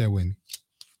you to read that with me.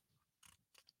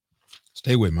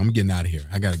 Stay with me. I'm getting out of here.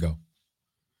 I gotta go.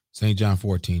 St. John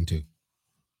 14:2.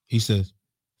 He says,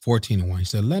 14:1. He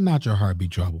said, let not your heart be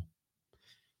troubled,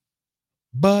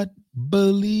 but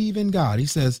believe in God. He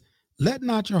says, let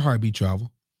not your heart be troubled.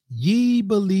 Ye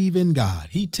believe in God.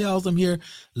 He tells them here,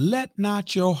 let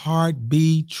not your heart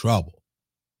be troubled.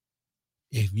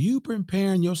 If you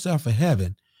preparing yourself for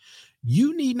heaven,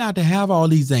 you need not to have all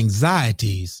these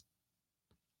anxieties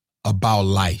about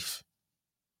life.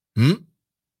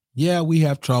 Yeah, we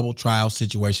have trouble, trials,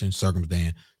 situations,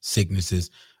 circumstance,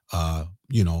 sicknesses,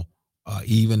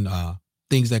 even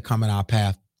things that come in our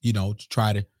path, to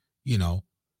try to,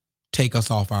 take us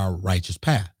off our righteous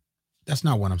path. That's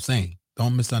not what I'm saying.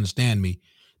 Don't misunderstand me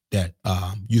that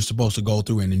you're supposed to go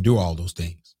through and endure all those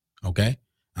things. Okay.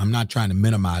 I'm not trying to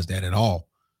minimize that at all,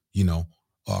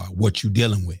 what you're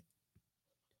dealing with.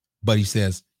 But he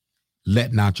says,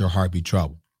 let not your heart be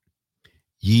troubled.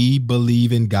 Ye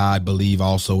believe in God, believe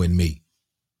also in me.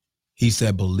 He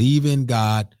said, believe in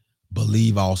God,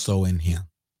 believe also in him.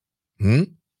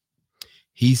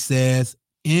 He says,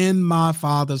 in my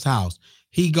Father's house.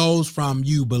 He goes from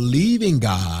you believing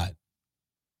God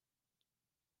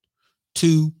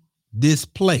to this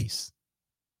place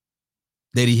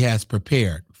that he has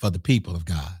prepared for the people of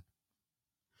God.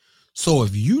 So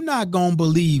if you're not going to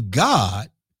believe God,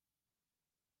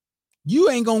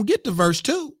 you ain't going to get to verse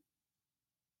 2.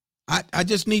 I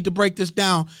just need to break this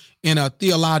down in a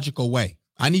theological way.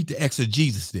 I need to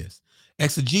exegesis this.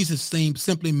 Exegesis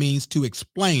simply means to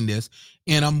explain this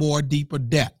in a more deeper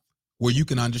depth where you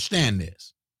can understand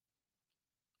this.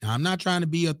 Now, I'm not trying to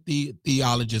be a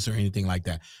theologist or anything like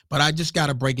that, but I just got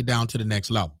to break it down to the next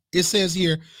level. It says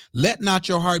here, let not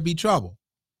your heart be troubled.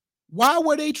 Why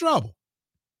were they troubled?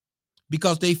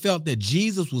 Because they felt that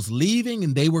Jesus was leaving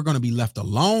and they were going to be left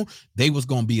alone. They was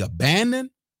going to be abandoned.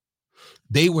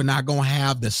 They were not going to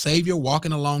have the Savior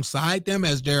walking alongside them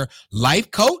as their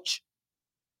life coach.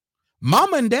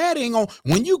 Mom and dad ain't going to,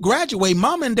 when you graduate,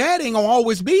 mom and dad ain't going to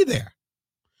always be there.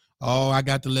 Oh, I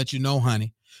got to let you know,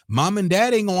 honey. Mom and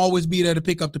dad ain't going to always be there to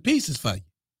pick up the pieces for you.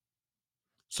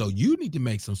 So you need to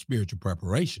make some spiritual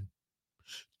preparation.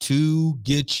 to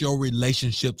get your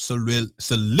relationship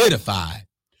solidified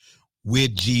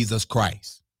with Jesus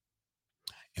Christ.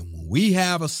 And when we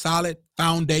have a solid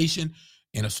foundation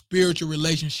and a spiritual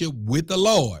relationship with the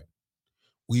Lord,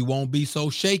 we won't be so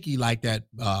shaky like that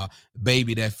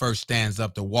baby that first stands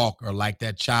up to walk, or like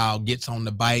that child gets on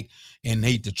the bike and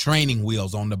need the training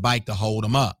wheels on the bike to hold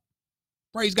them up.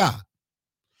 Praise God.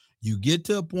 You get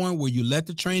to a point where you let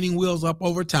the training wheels up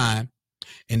over time,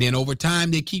 and then over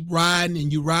time they keep riding,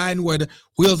 and you riding where the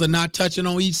wheels are not touching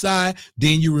on each side.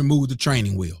 Then you remove the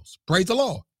training wheels. Praise the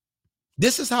Lord.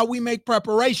 This is how we make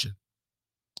preparation.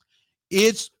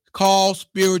 It's called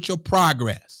spiritual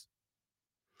progress.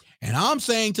 And I'm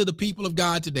saying to the people of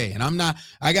God today, and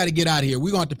I got to get out of here.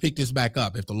 We're going to have to pick this back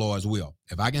up if the Lord's will.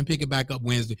 If I can pick it back up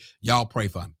Wednesday, y'all pray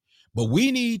for me. But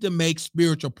we need to make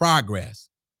spiritual progress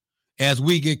as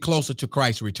we get closer to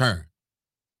Christ's return.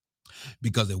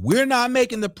 Because if we're not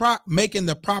making the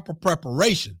proper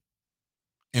preparation,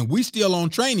 and we still on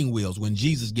training wheels when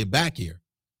Jesus get back here,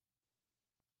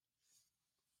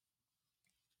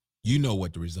 you know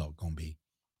what the result going to be.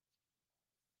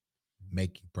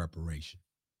 Making preparation.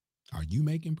 Are you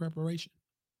making preparation?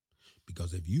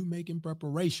 Because if you making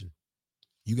preparation,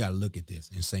 you got to look at this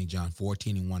in St. John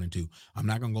 14:1-2. I'm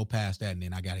not going to go past that, and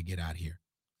then I got to get out of here.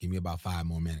 Give me about 5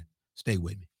 more minutes. Stay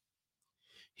with me.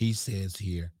 He says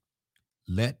here,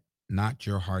 let not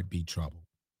your heart be troubled.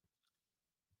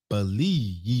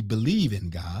 Believe in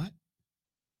God.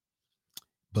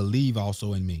 Believe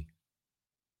also in me.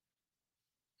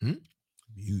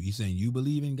 He's saying you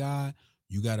believe in God,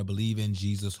 you got to believe in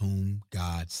Jesus whom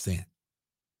God sent.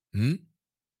 For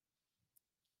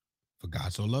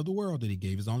God so loved the world that he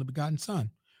gave his only begotten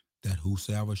son, that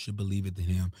whosoever should believe in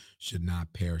him should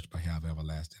not perish but have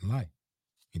everlasting life.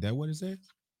 Ain't that what it says?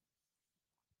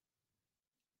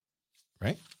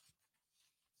 Right?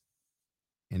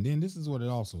 And then this is what it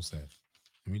also says.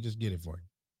 Let me just get it for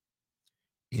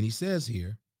you. And he says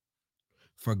here,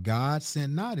 for God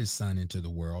sent not his son into the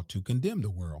world to condemn the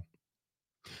world,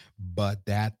 but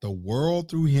that the world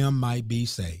through him might be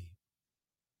saved.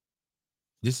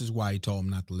 This is why he told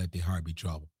him not to let their heart be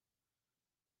troubled.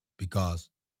 Because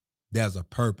there's a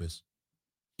purpose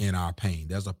in our pain.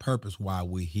 There's a purpose why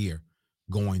we're here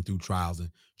going through trials and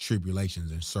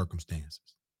tribulations and circumstances.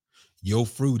 Your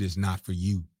fruit is not for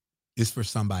you. It's for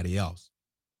somebody else.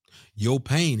 Your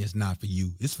pain is not for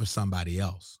you. It's for somebody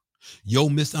else. Your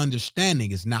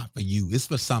misunderstanding is not for you. It's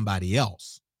for somebody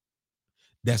else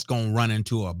that's going to run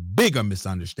into a bigger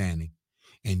misunderstanding.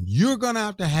 And you're going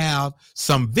to have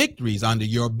some victories under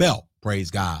your belt,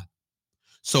 praise God.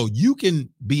 So you can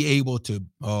be able to,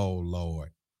 oh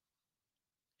Lord,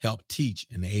 help teach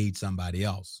and aid somebody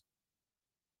else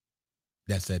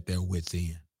that's at their wits'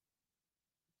 end.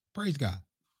 Praise God.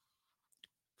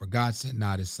 For God sent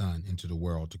not his son into the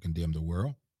world to condemn the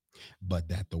world, but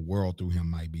that the world through him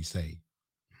might be saved.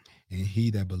 And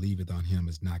he that believeth on him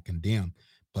is not condemned,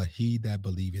 but he that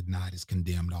believeth not is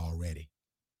condemned already.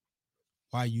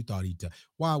 Why you thought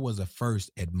why was the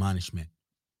first admonishment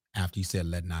after he said,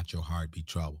 let not your heart be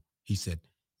troubled? He said,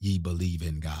 ye believe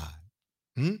in God.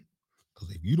 Because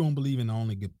if you don't believe in the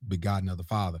only begotten of the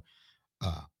Father,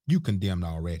 you condemned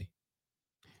already,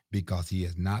 because he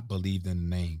has not believed in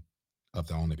the name of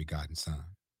the only begotten Son.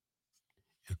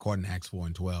 According to Acts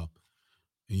 4:12,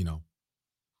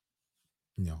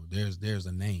 there's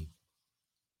a name,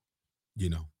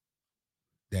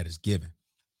 that is given.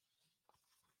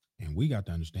 And we got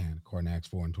to understand, according to Acts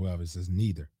 4:12, it says,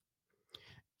 neither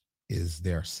is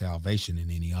there salvation in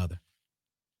any other,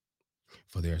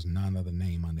 for there's none other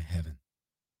name under heaven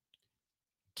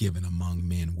given among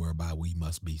men whereby we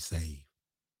must be saved.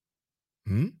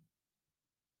 And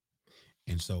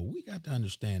so we got to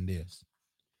understand this.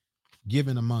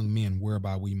 Given among men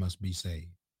whereby we must be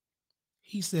saved.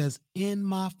 He says, in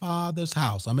my Father's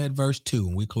house. I'm at verse 2,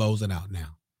 and we close it out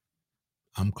now.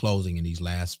 I'm closing in these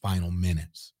last final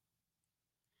minutes.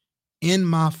 In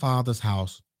my Father's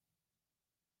house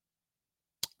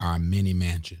are many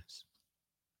mansions.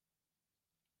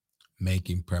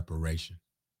 Making preparation.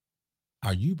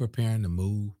 Are you preparing to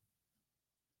move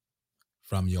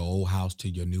from your old house to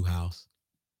your new house?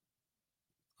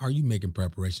 Are you making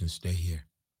preparations to stay here?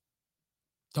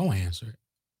 Don't answer it.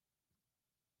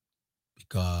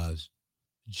 Because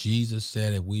Jesus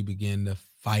said if we begin to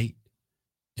fight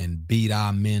and beat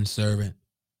our men servant,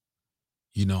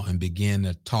 and begin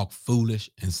to talk foolish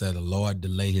and say the Lord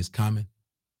delay his coming,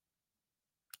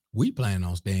 we plan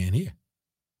on staying here.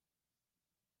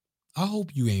 I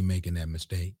hope you ain't making that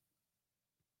mistake.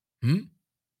 Because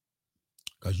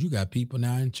you got people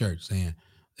now in church saying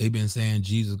They've been saying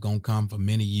Jesus is going to come for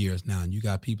many years now. And you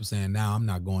got people saying, now I'm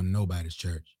not going to nobody's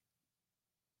church.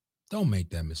 Don't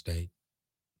make that mistake.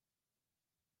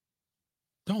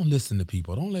 Don't listen to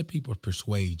people. Don't let people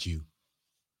persuade you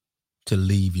to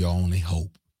leave your only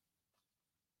hope.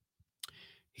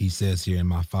 He says here, in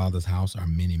my Father's house are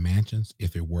many mansions.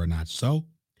 If it were not so,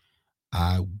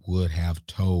 I would have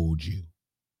told you.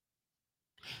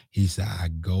 He said, I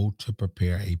go to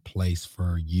prepare a place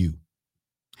for you.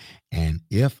 And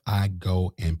if I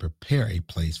go and prepare a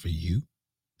place for you,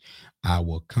 I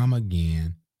will come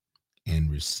again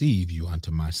and receive you unto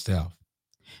myself,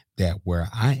 that where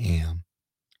I am,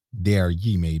 there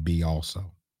ye may be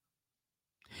also.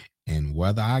 And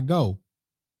whither I go,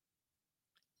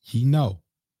 ye know,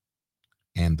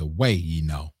 and the way ye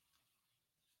know.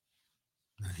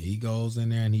 Now he goes in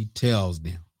there and he tells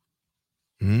them.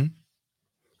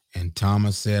 And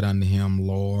Thomas said unto him,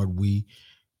 Lord, we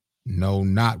know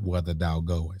not whither thou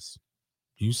goest.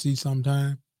 You see,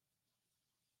 sometimes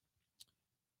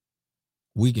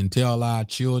we can tell our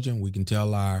children, we can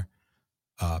tell our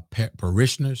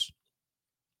parishioners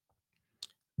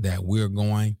that we're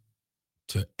going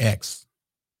to X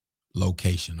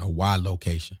location or Y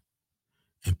location.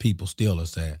 And people still are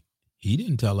sad. He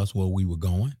didn't tell us where we were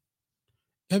going.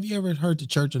 Have you ever heard the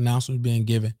church announcements being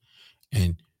given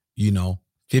and,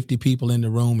 50 people in the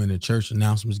room and the church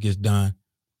announcements gets done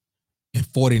and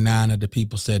 49 of the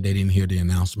people said they didn't hear the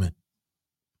announcement?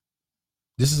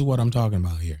 This is what I'm talking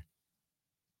about here.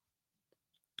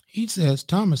 He says,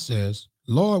 Thomas says,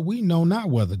 Lord, we know not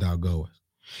whither thou goest,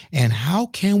 and how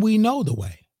can we know the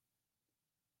way?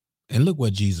 And look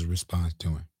what Jesus responds to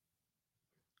him.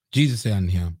 Jesus said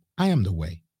unto him, I am the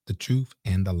way, the truth,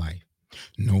 and the life.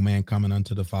 No man coming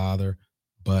unto the Father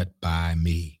but by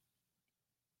me.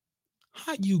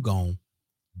 How you gonna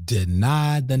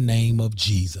deny the name of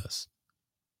Jesus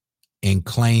and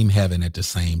claim heaven at the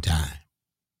same time?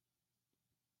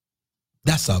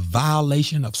 That's a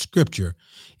violation of scripture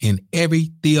in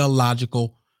every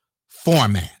theological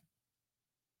format.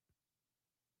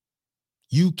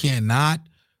 You cannot,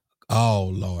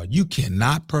 oh Lord, you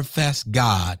cannot profess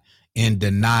God and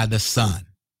deny the Son.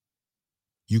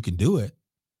 You can do it,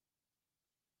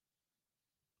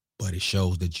 but it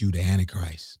shows that you the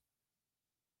Antichrist,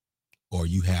 or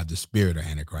you have the spirit of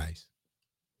Antichrist,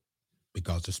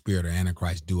 because the spirit of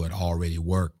Antichrist do it already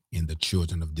work in the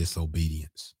children of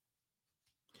disobedience.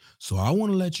 So I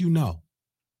want to let you know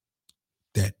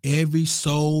that every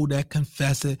soul that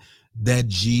confesseth that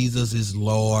Jesus is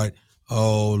Lord,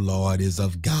 oh Lord, is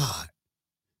of God.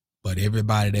 But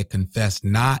everybody that confess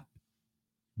not,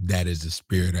 that is the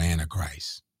spirit of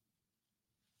Antichrist.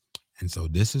 And so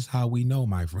this is how we know,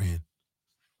 my friend,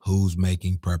 who's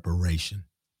making preparation.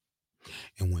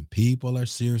 And when people are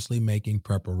seriously making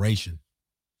preparation,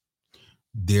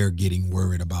 they're getting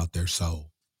worried about their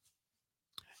soul.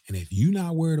 And if you're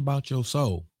not worried about your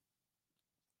soul,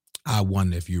 I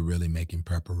wonder if you're really making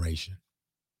preparation.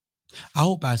 I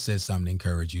hope I said something to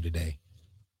encourage you today.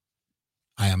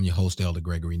 I am your host, Elder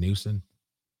Gregory Newsom,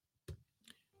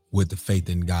 with the Faith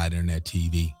in God Internet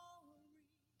TV.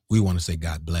 We want to say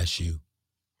God bless you.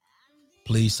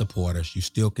 Please support us. You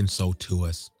still can sow to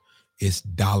us. It's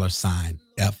 $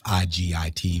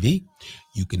 FIGITV.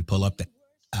 You can pull up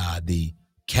the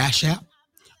Cash App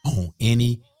on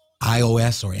any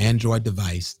iOS or Android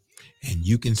device, and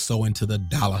you can sow into the $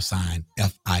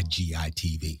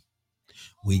 FIGITV.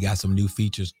 We got some new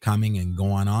features coming and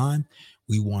going on.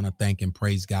 We want to thank and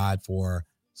praise God for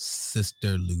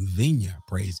Sister Luvinia,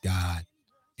 praise God,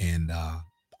 and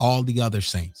all the other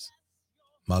saints,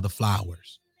 Mother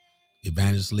Flowers,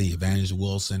 Evangelist Lee, Evangelist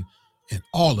Wilson, and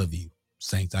all of you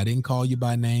saints. I didn't call you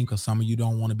by name because some of you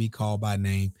don't want to be called by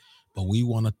name, but we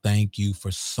want to thank you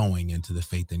for sowing into the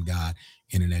Faith in God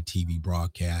Internet TV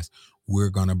broadcast. We're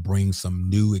going to bring some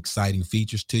new exciting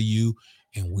features to you,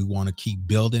 and we want to keep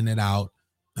building it out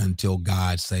until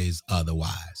God says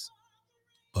otherwise.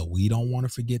 But we don't want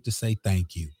to forget to say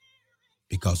thank you,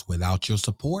 because without your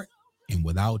support and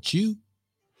without you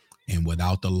and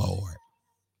without the Lord,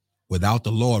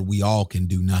 we all can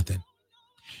do nothing.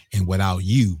 And without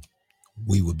you,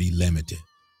 we would be limited.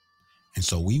 And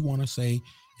so we want to say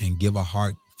and give a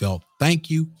heartfelt thank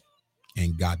you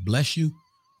and God bless you,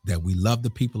 that we love the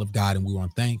people of God. And we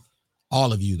want to thank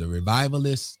all of you, the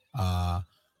revivalists,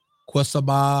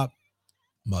 Quisabab,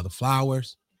 Mother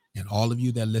Flowers, and all of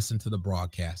you that listen to the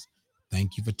broadcast.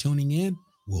 Thank you for tuning in.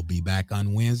 We'll be back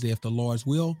on Wednesday, if the Lord's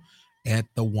will, at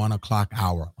the 1 o'clock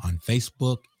hour on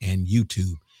Facebook and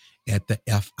YouTube at the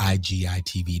FIGI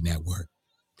TV network.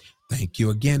 Thank you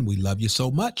again. We love you so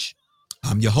much.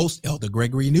 I'm your host, Elder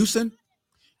Gregory Newsom,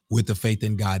 with the Faith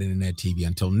in God Internet TV.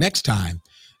 Until next time,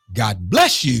 God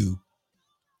bless you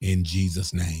in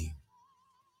Jesus' name.